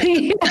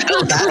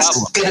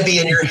 That's going to be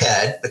in your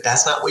head, but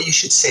that's not what you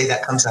should say.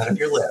 That comes out of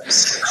your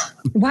lips.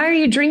 Why are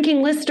you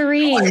drinking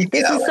Listerine?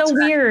 This is so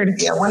weird.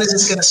 Yeah, when is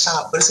this going to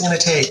stop? What is it going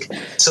to take?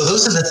 So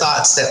those are the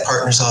thoughts that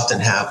partners often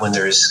have when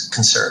there's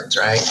concerns,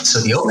 right?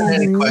 So the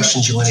open-ended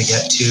questions you want to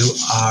get to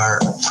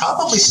are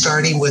probably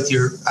starting with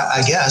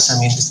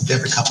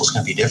every couple is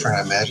going to be different,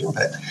 I imagine,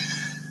 but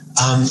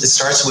it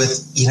starts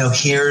with,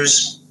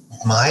 here's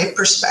my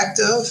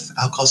perspective.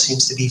 Alcohol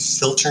seems to be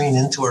filtering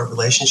into our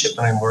relationship,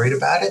 and I'm worried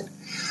about it.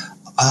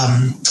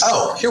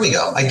 Here we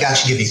go. I got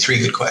to give you 3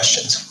 good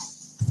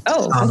questions.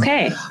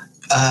 Okay.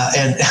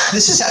 And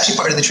this is actually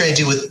part of the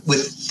training with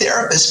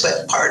therapists,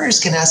 but partners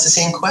can ask the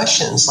same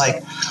questions.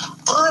 Like,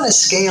 on a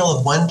scale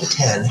of 1 to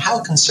 10,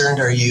 how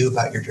concerned are you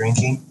about your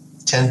drinking?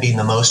 10 being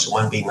the most,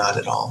 1 being not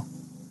at all.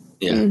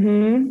 Yeah.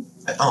 Mm-hmm.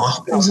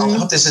 I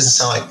hope this doesn't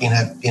sound like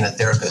being a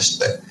therapist,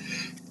 but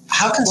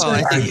how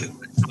concerned are you?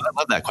 I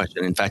love that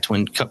question. In fact,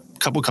 when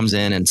couple comes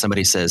in and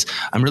somebody says,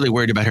 I'm really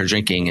worried about her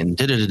drinking and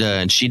da-da-da-da,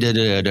 and she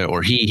da-da-da-da,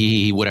 or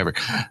he, whatever,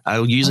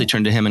 I'll usually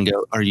turn to him and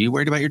go, are you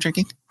worried about your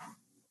drinking?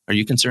 Are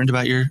you concerned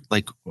about your,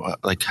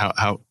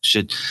 how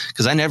should,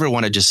 because I never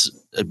want to just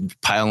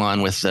pile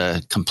on with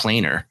the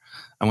complainer.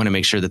 I want to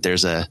make sure that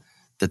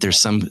there's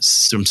some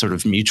sort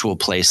of mutual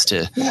place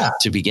to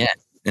begin.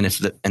 And if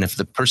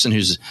the person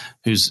who's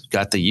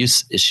got the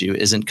use issue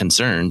isn't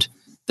concerned,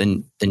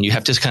 then you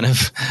have to kind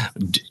of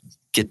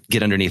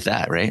get underneath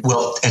that, right?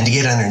 Well, and to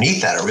get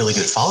underneath that, a really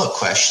good follow-up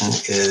question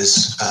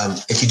is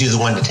if you do the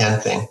 1 to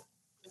 10 thing,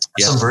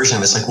 some version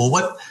of it's like, well,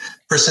 what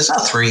person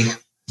says, 3?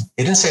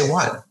 They didn't say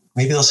 1.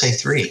 Maybe they'll say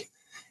 3.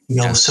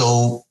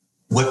 So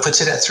what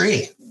puts it at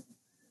 3?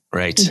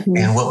 Right. Mm-hmm.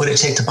 And what would it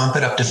take to bump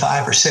it up to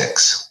 5 or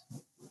 6?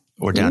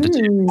 Or down to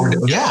 2. Or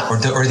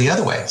the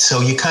other way. So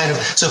you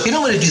so if you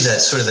don't want to do that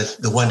sort of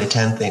the 1 to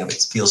 10 thing, if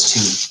it feels too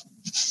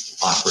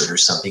awkward or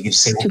something, you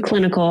just say, too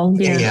clinical.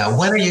 Yeah.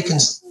 When are you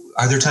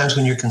are there times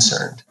when you're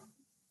concerned?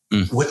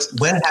 When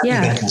have you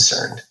been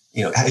concerned?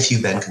 If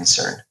you've been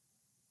concerned.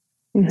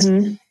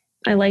 Mm-hmm.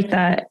 I like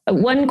that.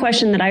 One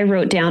question that I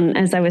wrote down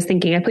as I was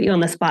thinking, I put you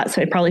on the spot,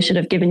 so I probably should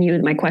have given you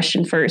my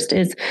question first,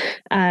 is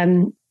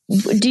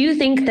do you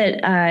think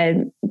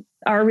that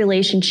our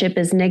relationship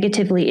is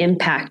negatively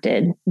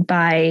impacted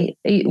by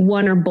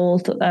one or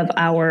both of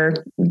our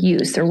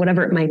use or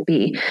whatever it might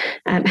be?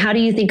 How do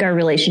you think our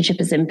relationship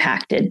is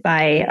impacted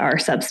by our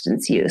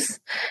substance use?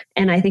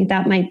 And I think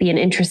that might be an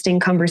interesting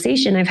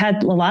conversation. I've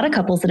had a lot of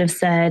couples that have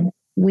said,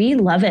 we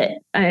love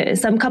it.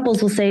 Some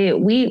couples will say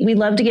we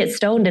love to get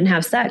stoned and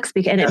have sex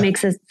and it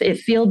makes it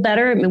feel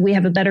better. I mean, we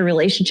have a better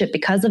relationship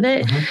because of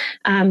it.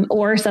 Mm-hmm.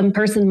 Or some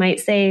person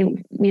might say,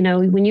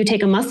 when you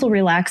take a muscle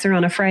relaxer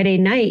on a Friday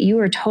night, you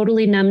are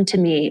totally numb to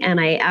me. And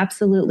I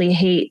absolutely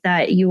hate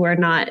that you are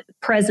not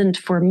present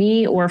for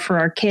me or for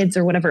our kids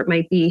or whatever it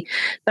might be.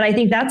 But I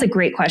think that's a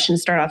great question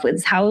to start off with.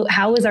 Is how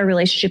is our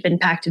relationship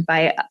impacted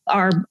by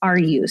our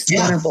use?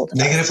 Yeah, one or both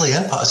negatively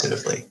and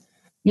positively.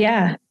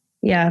 Yeah.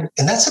 Yeah.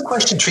 And that's a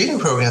question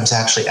treatment programs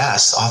actually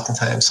ask.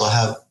 Oftentimes they'll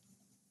have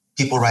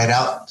people write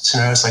out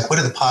scenarios like, what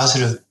are the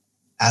positive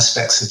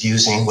aspects of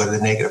using? What are the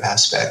negative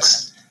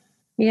aspects?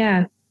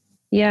 Yeah.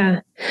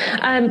 Yeah.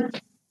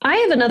 I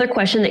have another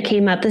question that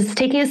came up. This is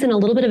taking us in a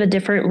little bit of a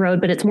different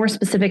road, but it's more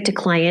specific to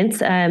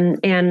clients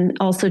and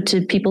also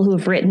to people who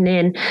have written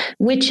in,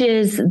 which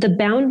is the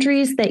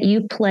boundaries that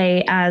you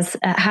play as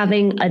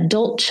having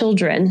adult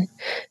children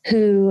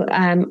who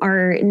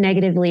are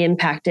negatively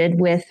impacted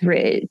with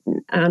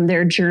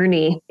their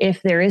journey,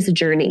 if there is a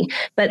journey.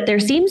 But there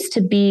seems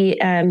to be,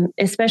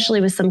 especially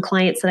with some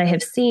clients that I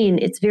have seen,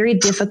 it's very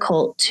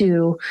difficult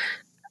to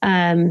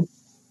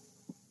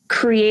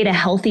create a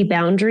healthy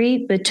boundary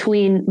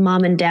between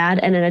mom and dad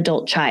and an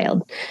adult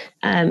child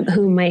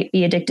who might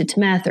be addicted to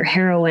meth or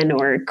heroin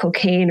or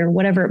cocaine or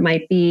whatever it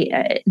might be.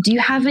 Do you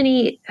have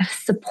any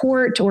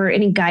support or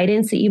any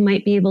guidance that you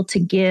might be able to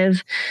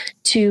give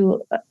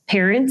to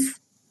parents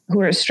who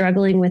are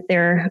struggling with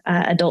their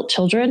adult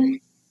children?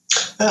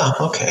 Oh,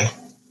 okay.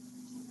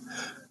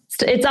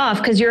 It's off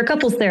because you're a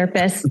couples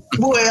therapist.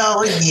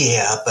 Well,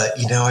 yeah, but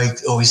I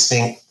always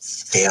think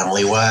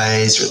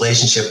family-wise,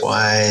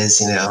 relationship-wise,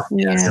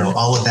 so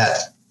all of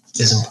that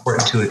is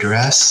important to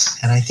address.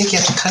 And I think you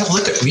have to kind of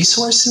look at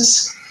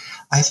resources.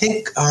 I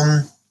think,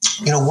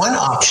 one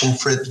option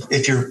for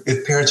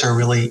if parents are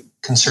really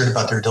concerned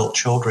about their adult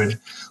children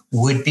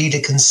would be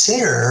to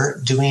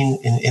consider doing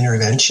an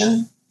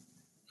intervention.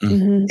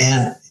 Mm-hmm.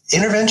 And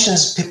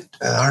interventions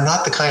are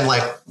not the kind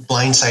like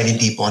blindsiding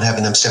people and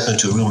having them step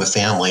into a room of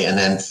family and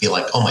then feel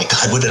like, oh my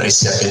God, what did I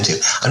step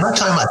into? I'm not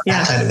talking about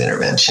that kind of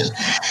intervention.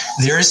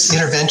 There's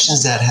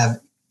interventions that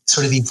have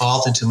sort of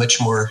evolved into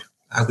much more,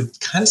 I would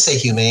kind of say,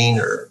 humane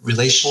or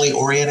relationally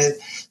oriented.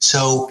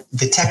 So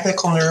the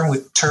technical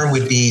term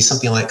would be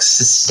something like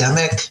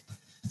systemic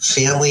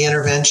family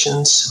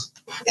interventions.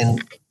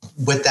 And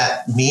what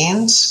that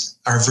means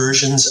are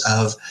versions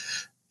of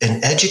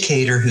an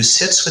educator who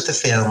sits with the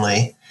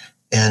family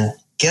and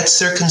gets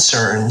their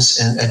concerns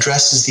and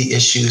addresses the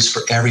issues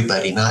for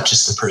everybody, not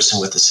just the person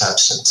with the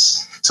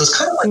substance. So it's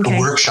kind of like a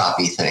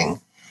workshop-y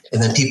thing.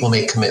 And then people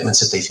make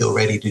commitments if they feel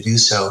ready to do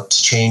so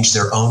to change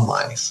their own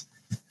life.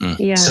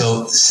 Yeah.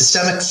 So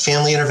systemic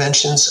family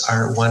interventions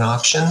are one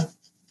option.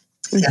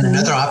 Mm-hmm. And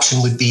another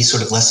option would be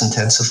sort of less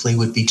intensively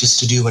would be just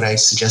to do what I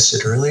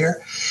suggested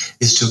earlier,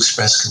 is to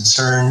express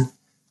concern.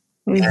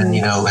 Mm-hmm. And,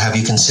 have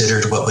you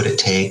considered what would it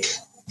take?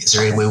 Is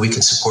there any way we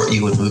can support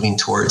you in moving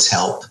towards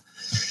help?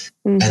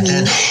 Mm-hmm. And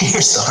then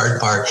here's the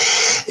hard part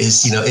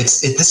is,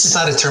 this is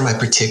not a term I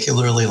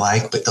particularly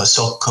like, but the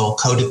so-called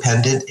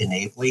codependent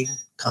enabling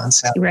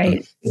concept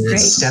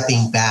is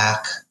stepping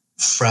back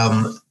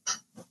from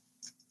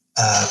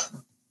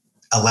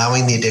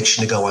allowing the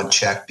addiction to go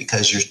unchecked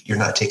because you're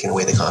not taking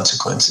away the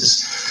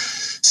consequences.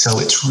 So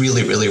it's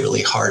really, really,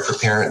 really hard for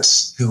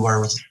parents who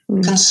are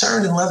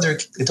concerned and love their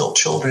adult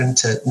children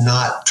to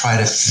not try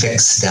to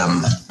fix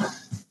them.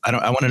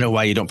 I want to know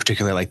why you don't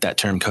particularly like that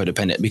term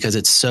codependent, because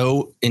it's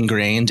so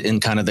ingrained in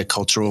kind of the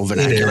cultural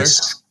vernacular.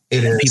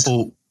 It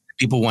is.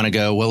 People want to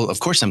go, well, of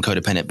course I'm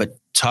codependent, but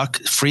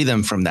free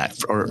them from that,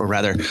 or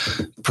rather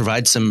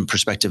provide some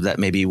perspective that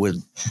maybe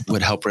would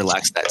help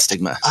relax that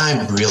stigma.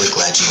 I'm really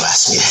glad you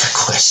asked me that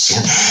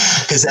question,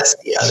 because that's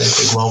the other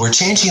thing. Well, we're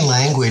changing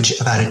language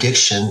about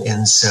addiction.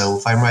 And so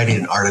if I'm writing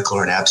an article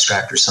or an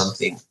abstract or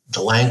something,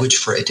 the language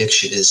for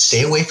addiction is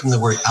stay away from the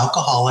word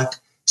alcoholic,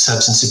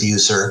 substance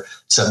abuser,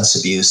 substance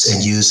abuse,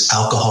 and use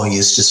alcohol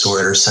use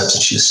disorder,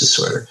 substance use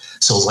disorder.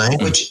 So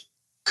language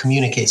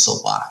communicates a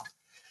lot.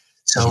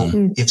 So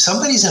if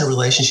somebody's in a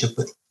relationship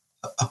with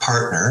a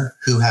partner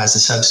who has a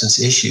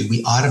substance issue,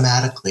 we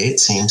automatically,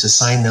 it seems,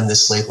 assign them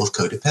this label of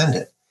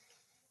codependent.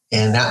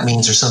 And that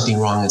means there's something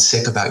wrong and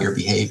sick about your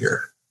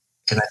behavior.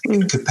 And I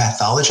think it could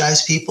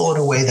pathologize people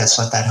in a way that's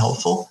not that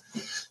helpful.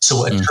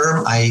 So a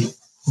term I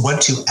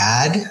want to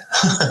add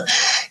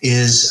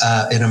is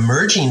an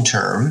emerging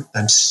term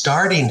I'm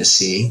starting to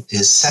see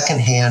is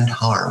secondhand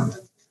harm.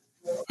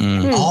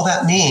 All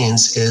that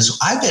means is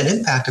I've been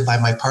impacted by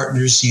my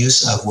partner's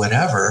use of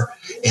whatever,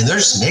 and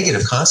there's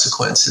negative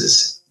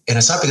consequences. And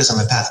it's not because I'm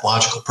a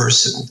pathological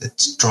person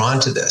that's drawn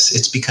to this.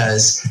 It's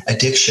because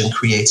addiction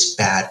creates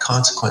bad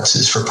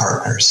consequences for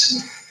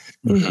partners.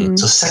 Mm-hmm.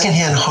 So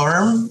secondhand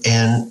harm.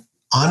 And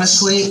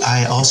honestly,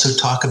 I also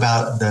talk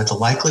about the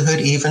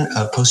likelihood even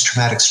of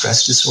post-traumatic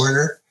stress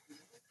disorder.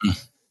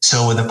 Mm.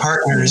 So when the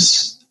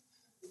partners,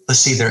 let's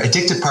see, their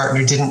addicted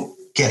partner didn't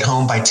get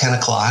home by 10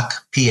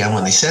 o'clock p.m.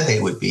 when they said they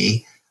would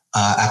be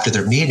after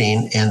their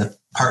meeting, and the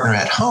partner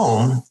at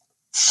home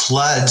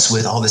floods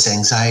with all this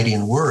anxiety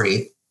and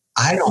worry,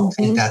 I don't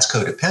think that's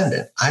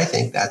codependent. I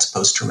think that's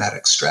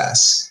post-traumatic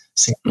stress.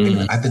 Saying,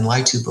 I've been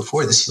lied to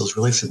before. This feels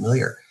really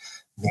familiar.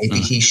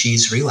 Maybe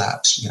she's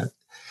relapsed.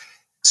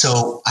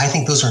 So I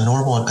think those are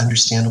normal and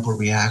understandable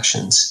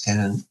reactions.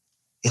 And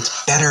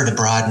it's better to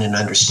broaden an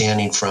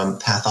understanding from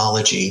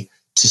pathology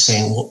to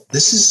saying, well,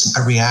 this is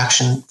a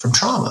reaction from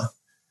trauma.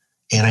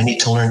 And I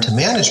need to learn to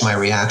manage my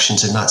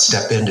reactions and not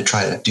step in to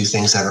try to do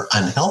things that are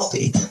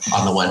unhealthy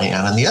on the one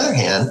hand. On the other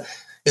hand,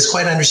 it's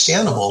quite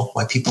understandable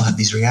why people have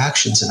these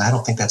reactions. And I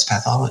don't think that's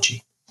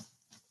pathology.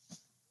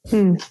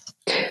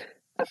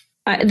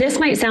 This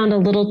might sound a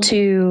little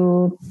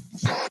too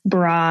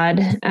broad.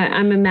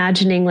 I'm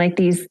imagining like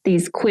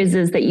these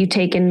quizzes that you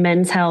take in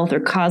Men's Health or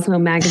Cosmo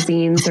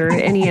magazines or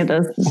any of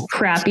those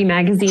crappy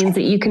magazines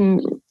that you can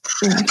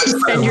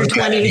spend your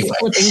 20s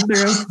flipping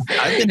through.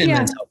 I've been in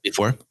Men's Health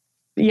before.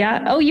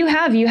 Yeah. Oh, you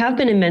have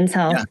been in Men's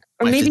Health. Yeah.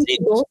 Or my maybe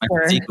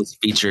physique was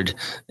featured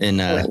in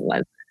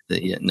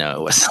it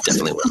was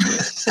definitely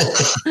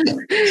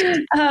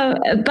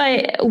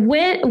but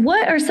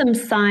what are some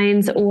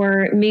signs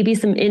or maybe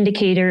some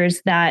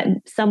indicators that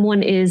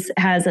someone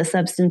has a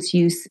substance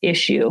use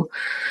issue,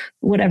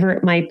 whatever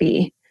it might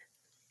be?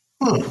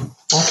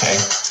 Okay.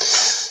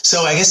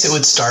 So I guess it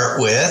would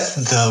start with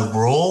the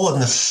role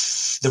and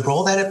the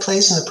role that it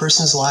plays in the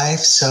person's life.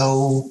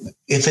 So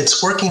if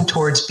it's working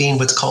towards being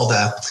what's called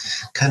a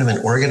kind of an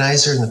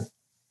organizer in the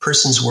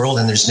person's world,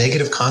 and there's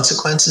negative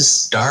consequences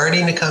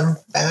starting to come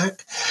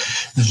back,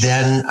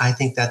 then I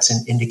think that's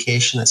an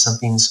indication that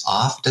something's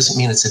off. Doesn't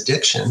mean it's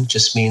addiction,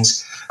 just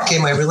means, okay,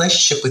 my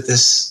relationship with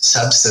this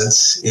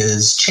substance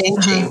is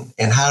changing.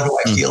 And how do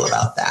I feel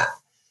about that?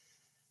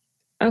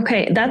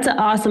 Okay, that's an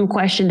awesome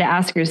question to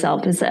ask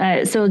yourself.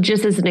 So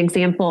just as an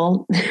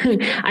example,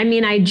 I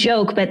mean, I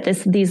joke, but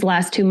these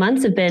last 2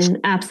 months have been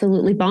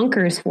absolutely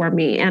bonkers for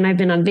me. And I've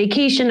been on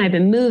vacation, I've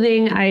been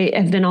moving, I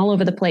have been all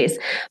over the place.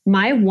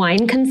 My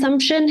wine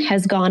consumption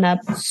has gone up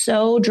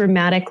so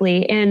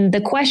dramatically. And the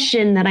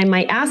question that I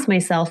might ask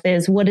myself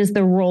is, what is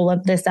the role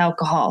of this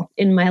alcohol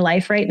in my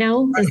life right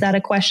now? Right. Is that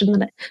a question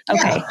that,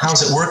 okay. Yeah.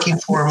 How's it working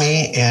for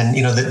me? And,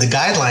 the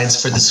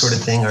guidelines for this sort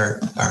of thing are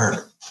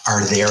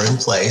there in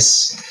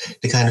place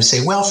to kind of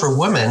say, well, for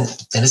women,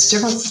 and it's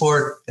different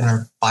in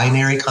our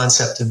binary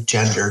concept of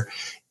gender,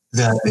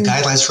 the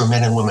guidelines for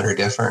men and women are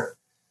different.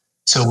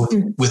 So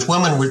with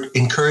women, we're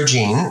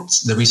encouraging,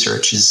 the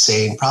research is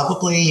saying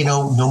probably,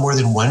 no more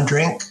than 1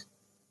 drink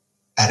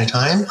at a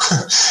time,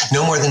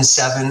 no more than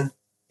 7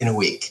 in a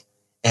week.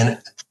 And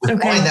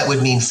with wine, that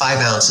would mean 5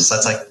 ounces.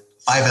 That's like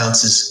 5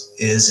 ounces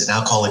is an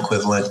alcohol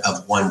equivalent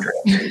of 1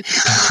 drink.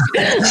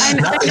 I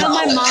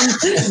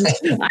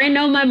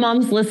know my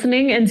mom's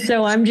listening. And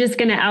so I'm just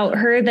going to out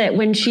her that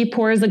when she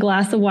pours a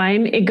glass of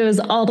wine, it goes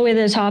all the way to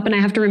the top. And I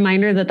have to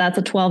remind her that that's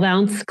a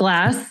 12-ounce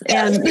glass.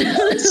 And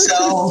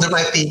so there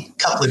might be a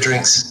couple of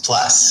drinks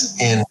plus.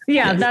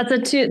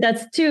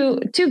 That's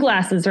two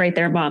glasses right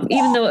there, Mom,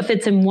 even though it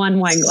fits in 1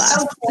 wine glass.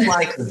 Something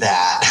like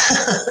that.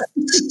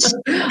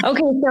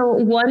 Okay. So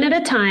 1 at a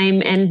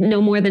time and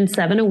no more than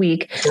 7 a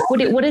week.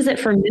 What is it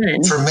for men?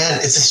 For men,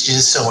 it's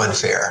just so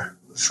unfair.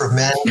 For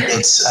men,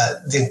 it's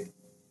the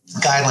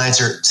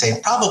guidelines are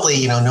saying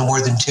probably, no more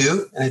than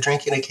 2 in a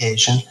drinking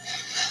occasion.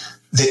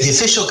 The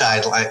official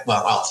guideline,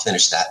 well, I'll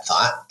finish that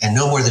thought, and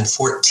no more than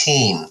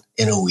 14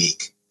 in a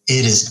week.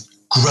 It is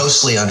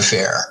grossly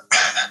unfair.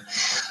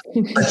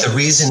 But the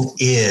reason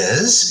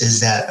is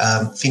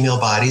that female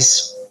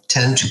bodies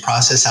tend to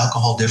process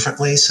alcohol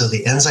differently. So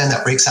the enzyme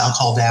that breaks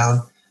alcohol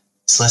down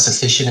is less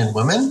efficient in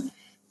women.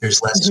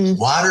 There's less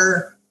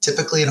water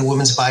typically in a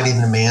woman's body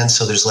than a man,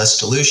 so there's less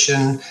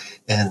dilution,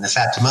 and the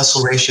fat to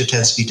muscle ratio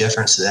tends to be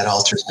different, so that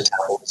alters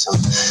metabolism.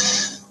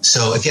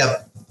 So if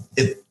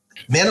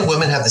men and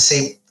women have at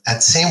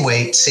the same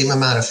weight, same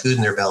amount of food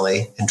in their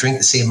belly, and drink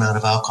the same amount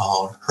of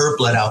alcohol, her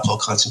blood alcohol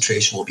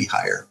concentration will be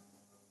higher.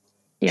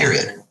 Yeah.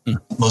 Period.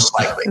 Most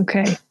likely.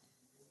 Okay.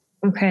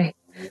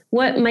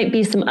 What might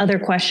be some other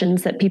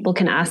questions that people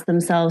can ask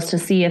themselves to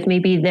see if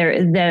maybe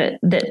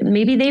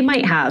maybe they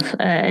might have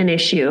an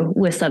issue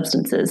with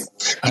substances?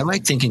 I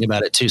like thinking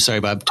about it too. Sorry,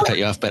 Bob, to cut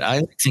you off, but I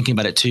like thinking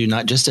about it too,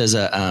 not just as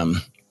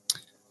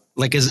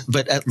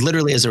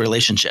literally as a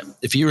relationship.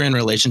 If you were in a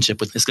relationship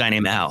with this guy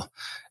named Al,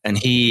 and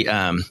he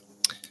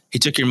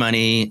took your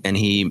money and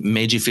he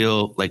made you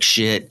feel like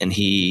shit, and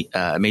he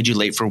made you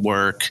late for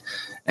work.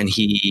 And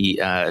he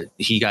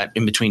got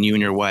in between you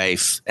and your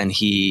wife, and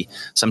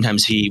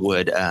sometimes he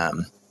was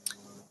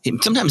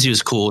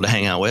cool to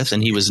hang out with,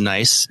 and he was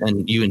nice,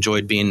 and you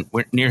enjoyed being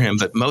near him,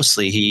 but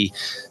mostly he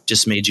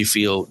just made you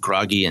feel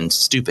groggy and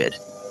stupid,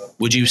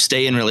 would you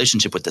stay in a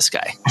relationship with this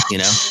guy? You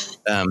know?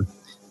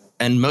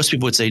 And most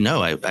people would say,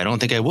 no, I don't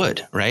think I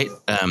would. Right.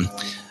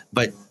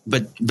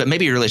 But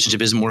maybe your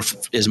relationship is more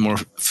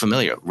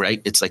familiar,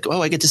 right? It's like,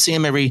 oh, I get to see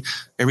him every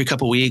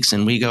couple of weeks,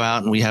 and we go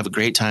out and we have a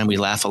great time. We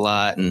laugh a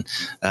lot, and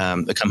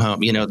I come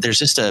home. You know,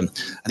 there's I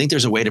think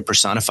there's a way to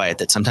personify it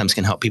that sometimes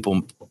can help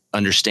people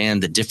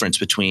understand the difference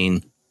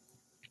between,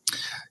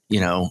 you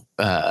know,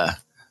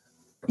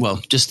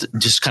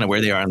 just kind of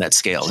where they are on that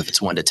scale. If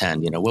it's 1 to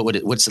 10, you know,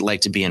 what's it like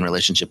to be in a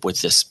relationship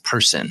with this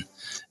person,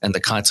 and the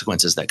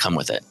consequences that come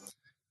with it.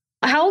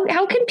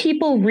 How can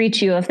people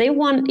reach you if they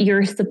want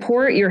your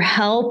support, your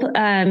help?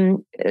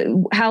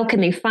 How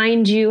can they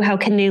find you? How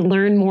can they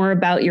learn more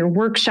about your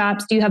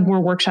workshops? Do you have more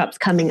workshops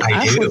coming up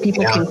where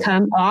people can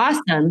come?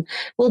 Awesome.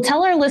 Well,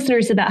 tell our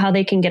listeners about how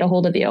they can get a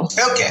hold of you.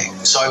 Okay.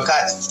 So I've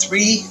got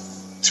three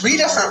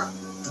different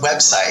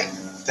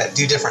websites that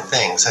do different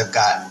things. I've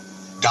got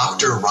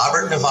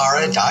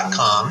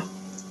drrobertnavarra.com.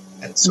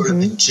 That's sort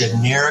of the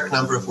generic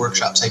number of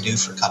workshops I do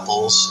for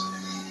couples.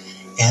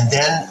 And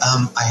then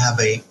I have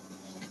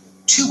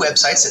two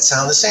websites that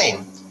sound the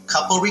same.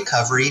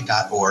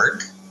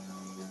 couplerecovery.org,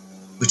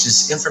 which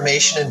is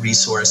information and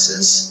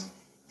resources.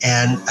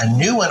 And a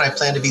new one I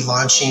plan to be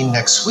launching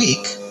next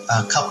week,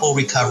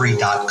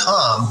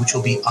 couplerecovery.com, which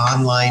will be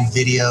online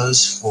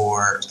videos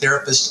for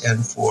therapists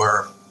and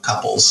for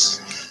couples.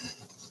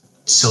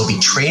 So it'll be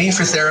training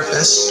for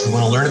therapists who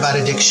want to learn about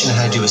addiction and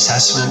how to do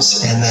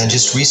assessments, and then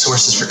just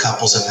resources for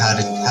couples of how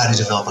to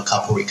develop a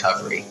couple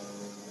recovery.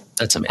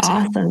 That's amazing.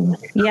 Awesome.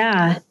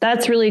 Yeah,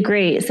 that's really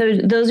great. So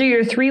those are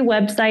your three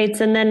websites.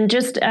 And then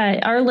just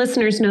our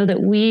listeners know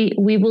that we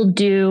will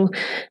do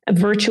a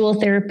virtual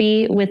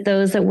therapy with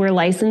those that we're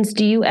licensed.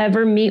 Do you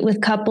ever meet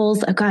with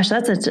couples? Oh, gosh,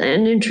 that's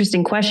an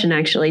interesting question,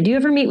 actually. Do you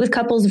ever meet with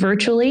couples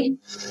virtually?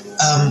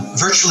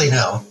 Virtually,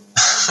 no.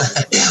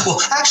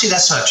 Well, actually,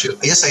 that's not true.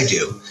 Yes, I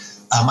do.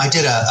 I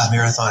did a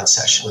marathon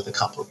session with a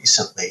couple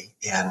recently,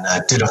 and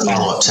did a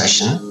follow-up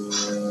session.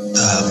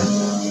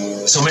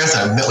 So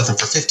marathon, I met with them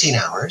for 15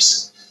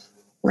 hours,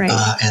 right?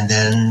 And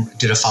then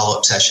did a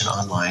follow-up session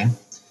online.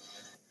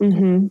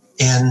 Mm-hmm.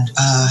 And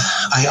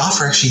I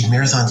offer actually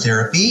marathon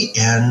therapy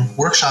and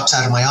workshops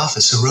out of my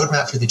office. So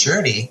Roadmap for the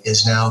Journey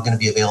is now going to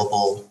be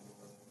available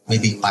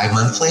maybe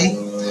bi-monthly,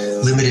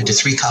 limited to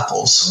 3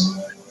 couples.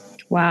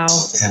 Wow.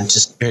 And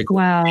just very cool.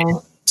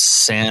 Wow.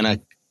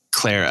 San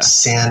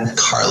Carlos.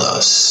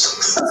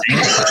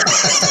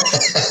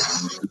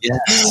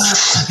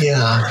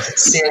 Yeah.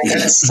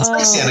 It's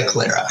like Santa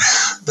Clara,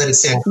 but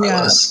it's San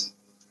Carlos. Yeah.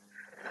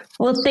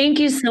 Well, thank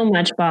you so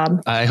much,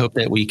 Bob. I hope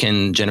that we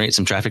can generate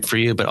some traffic for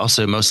you, but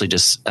also mostly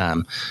just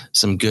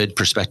some good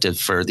perspective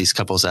for these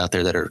couples out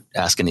there that are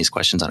asking these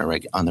questions on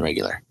the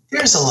regular.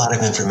 There's a lot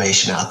of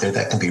information out there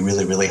that can be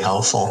really, really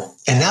helpful.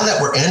 And now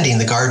that we're ending,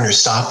 the gardener's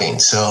stopping.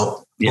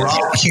 So we're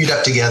all queued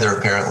up together,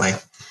 apparently.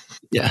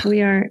 Yeah,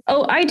 we are.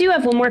 Oh, I do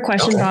have one more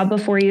question, Bob,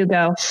 before you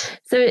go.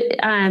 So,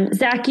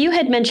 Zach, you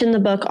had mentioned the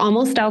book,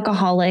 Almost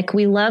Alcoholic.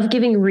 We love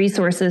giving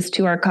resources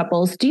to our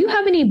couples. Do you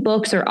have any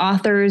books or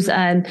authors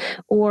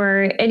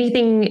or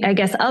anything, I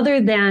guess, other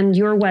than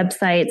your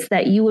websites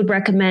that you would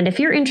recommend? If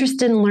you're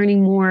interested in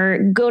learning more,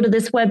 go to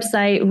this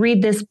website,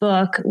 read this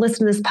book,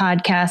 listen to this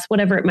podcast,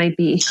 whatever it might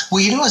be.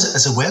 Well,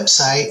 as a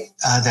website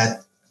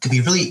that could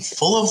be really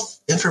full of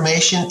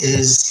information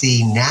is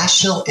the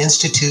National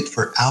Institute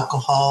for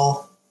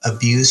Alcohol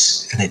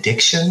Abuse and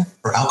Addiction,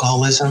 or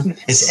alcoholism.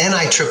 It's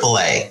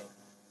NIAAA.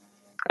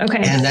 Okay.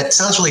 And that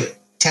sounds really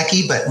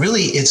techie, but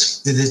really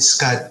it's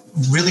got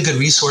really good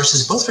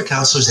resources, both for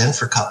counselors and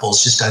for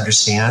couples, just to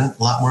understand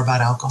a lot more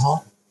about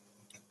alcohol.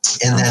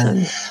 And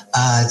then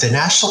the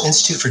National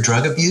Institute for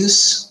Drug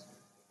Abuse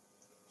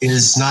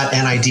is not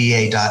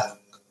NIDA.org.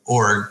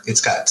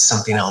 It's got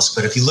something else.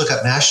 But if you look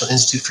up National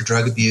Institute for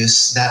Drug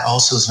Abuse, that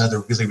also is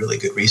another really, really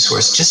good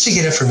resource just to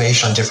get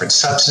information on different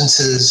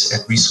substances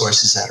and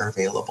resources that are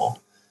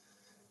available.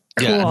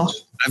 Yeah, cool.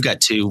 I've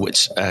got 2,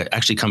 which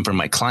actually come from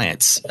my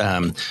clients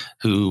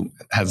who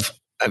have.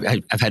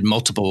 I've had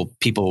multiple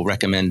people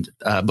recommend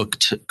a book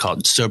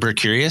called Sober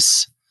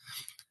Curious,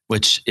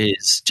 which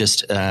is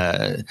just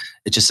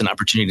it's just an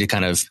opportunity to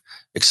kind of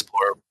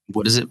explore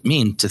what does it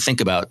mean to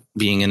think about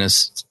being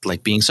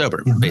being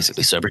sober,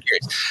 basically sober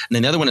curious. And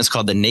then the other one is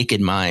called The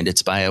Naked Mind.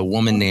 It's by a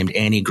woman named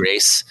Annie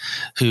Grace,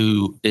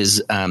 who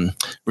is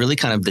really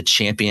kind of the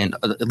champion,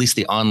 at least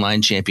the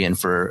online champion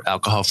for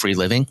alcohol-free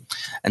living.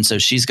 And so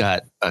she's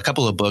got a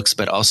couple of books,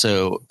 but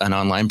also an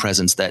online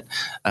presence that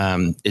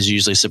is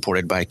usually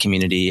supported by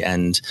community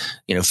and,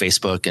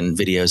 Facebook and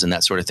videos and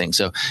that sort of thing.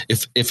 So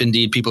if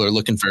indeed people are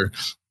looking for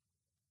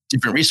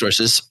different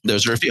resources,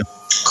 those are a few.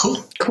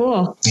 Cool.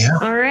 Yeah.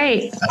 All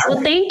right.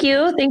 Well, thank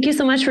you. Thank you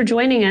so much for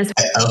joining us.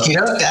 Okie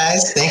doke,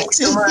 guys. Thank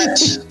you so much.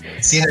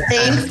 See you next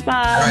time. Thanks,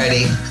 Bob.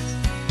 Alrighty.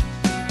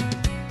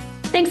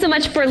 Thanks so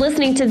much for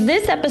listening to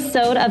this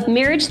episode of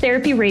Marriage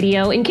Therapy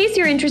Radio. In case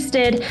you're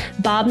interested,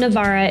 Bob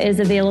Navarra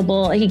is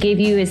available. He gave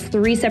you his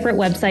 3 separate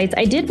websites.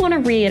 I did want to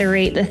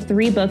reiterate the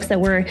 3 books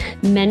that were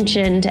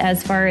mentioned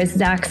as far as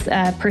Zach's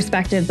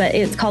perspective, but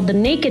it's called The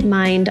Naked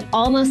Mind,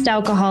 Almost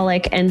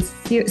Alcoholic, and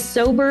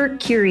Sober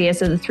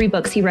Curious are the 3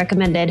 books he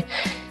recommended.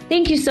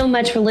 Thank you so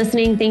much for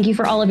listening. Thank you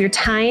for all of your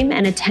time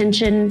and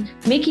attention,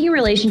 making your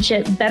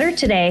relationship better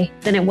today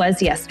than it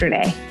was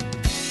yesterday.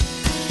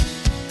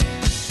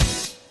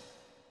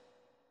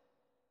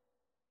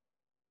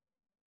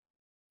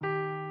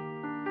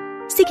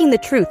 Seeking the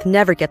truth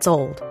never gets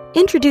old.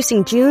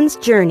 Introducing June's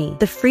Journey,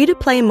 the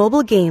free-to-play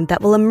mobile game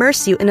that will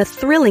immerse you in a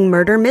thrilling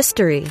murder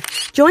mystery.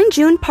 Join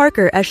June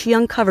Parker as she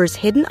uncovers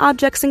hidden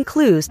objects and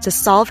clues to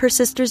solve her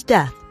sister's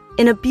death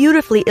in a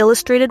beautifully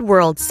illustrated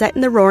world set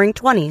in the Roaring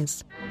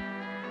 20s.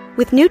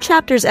 With new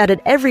chapters added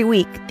every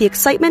week, the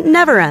excitement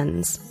never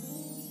ends.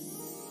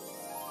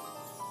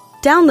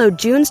 Download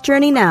June's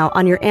Journey now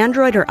on your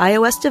Android or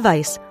iOS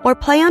device, or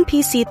play on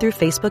PC through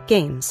Facebook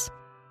Games.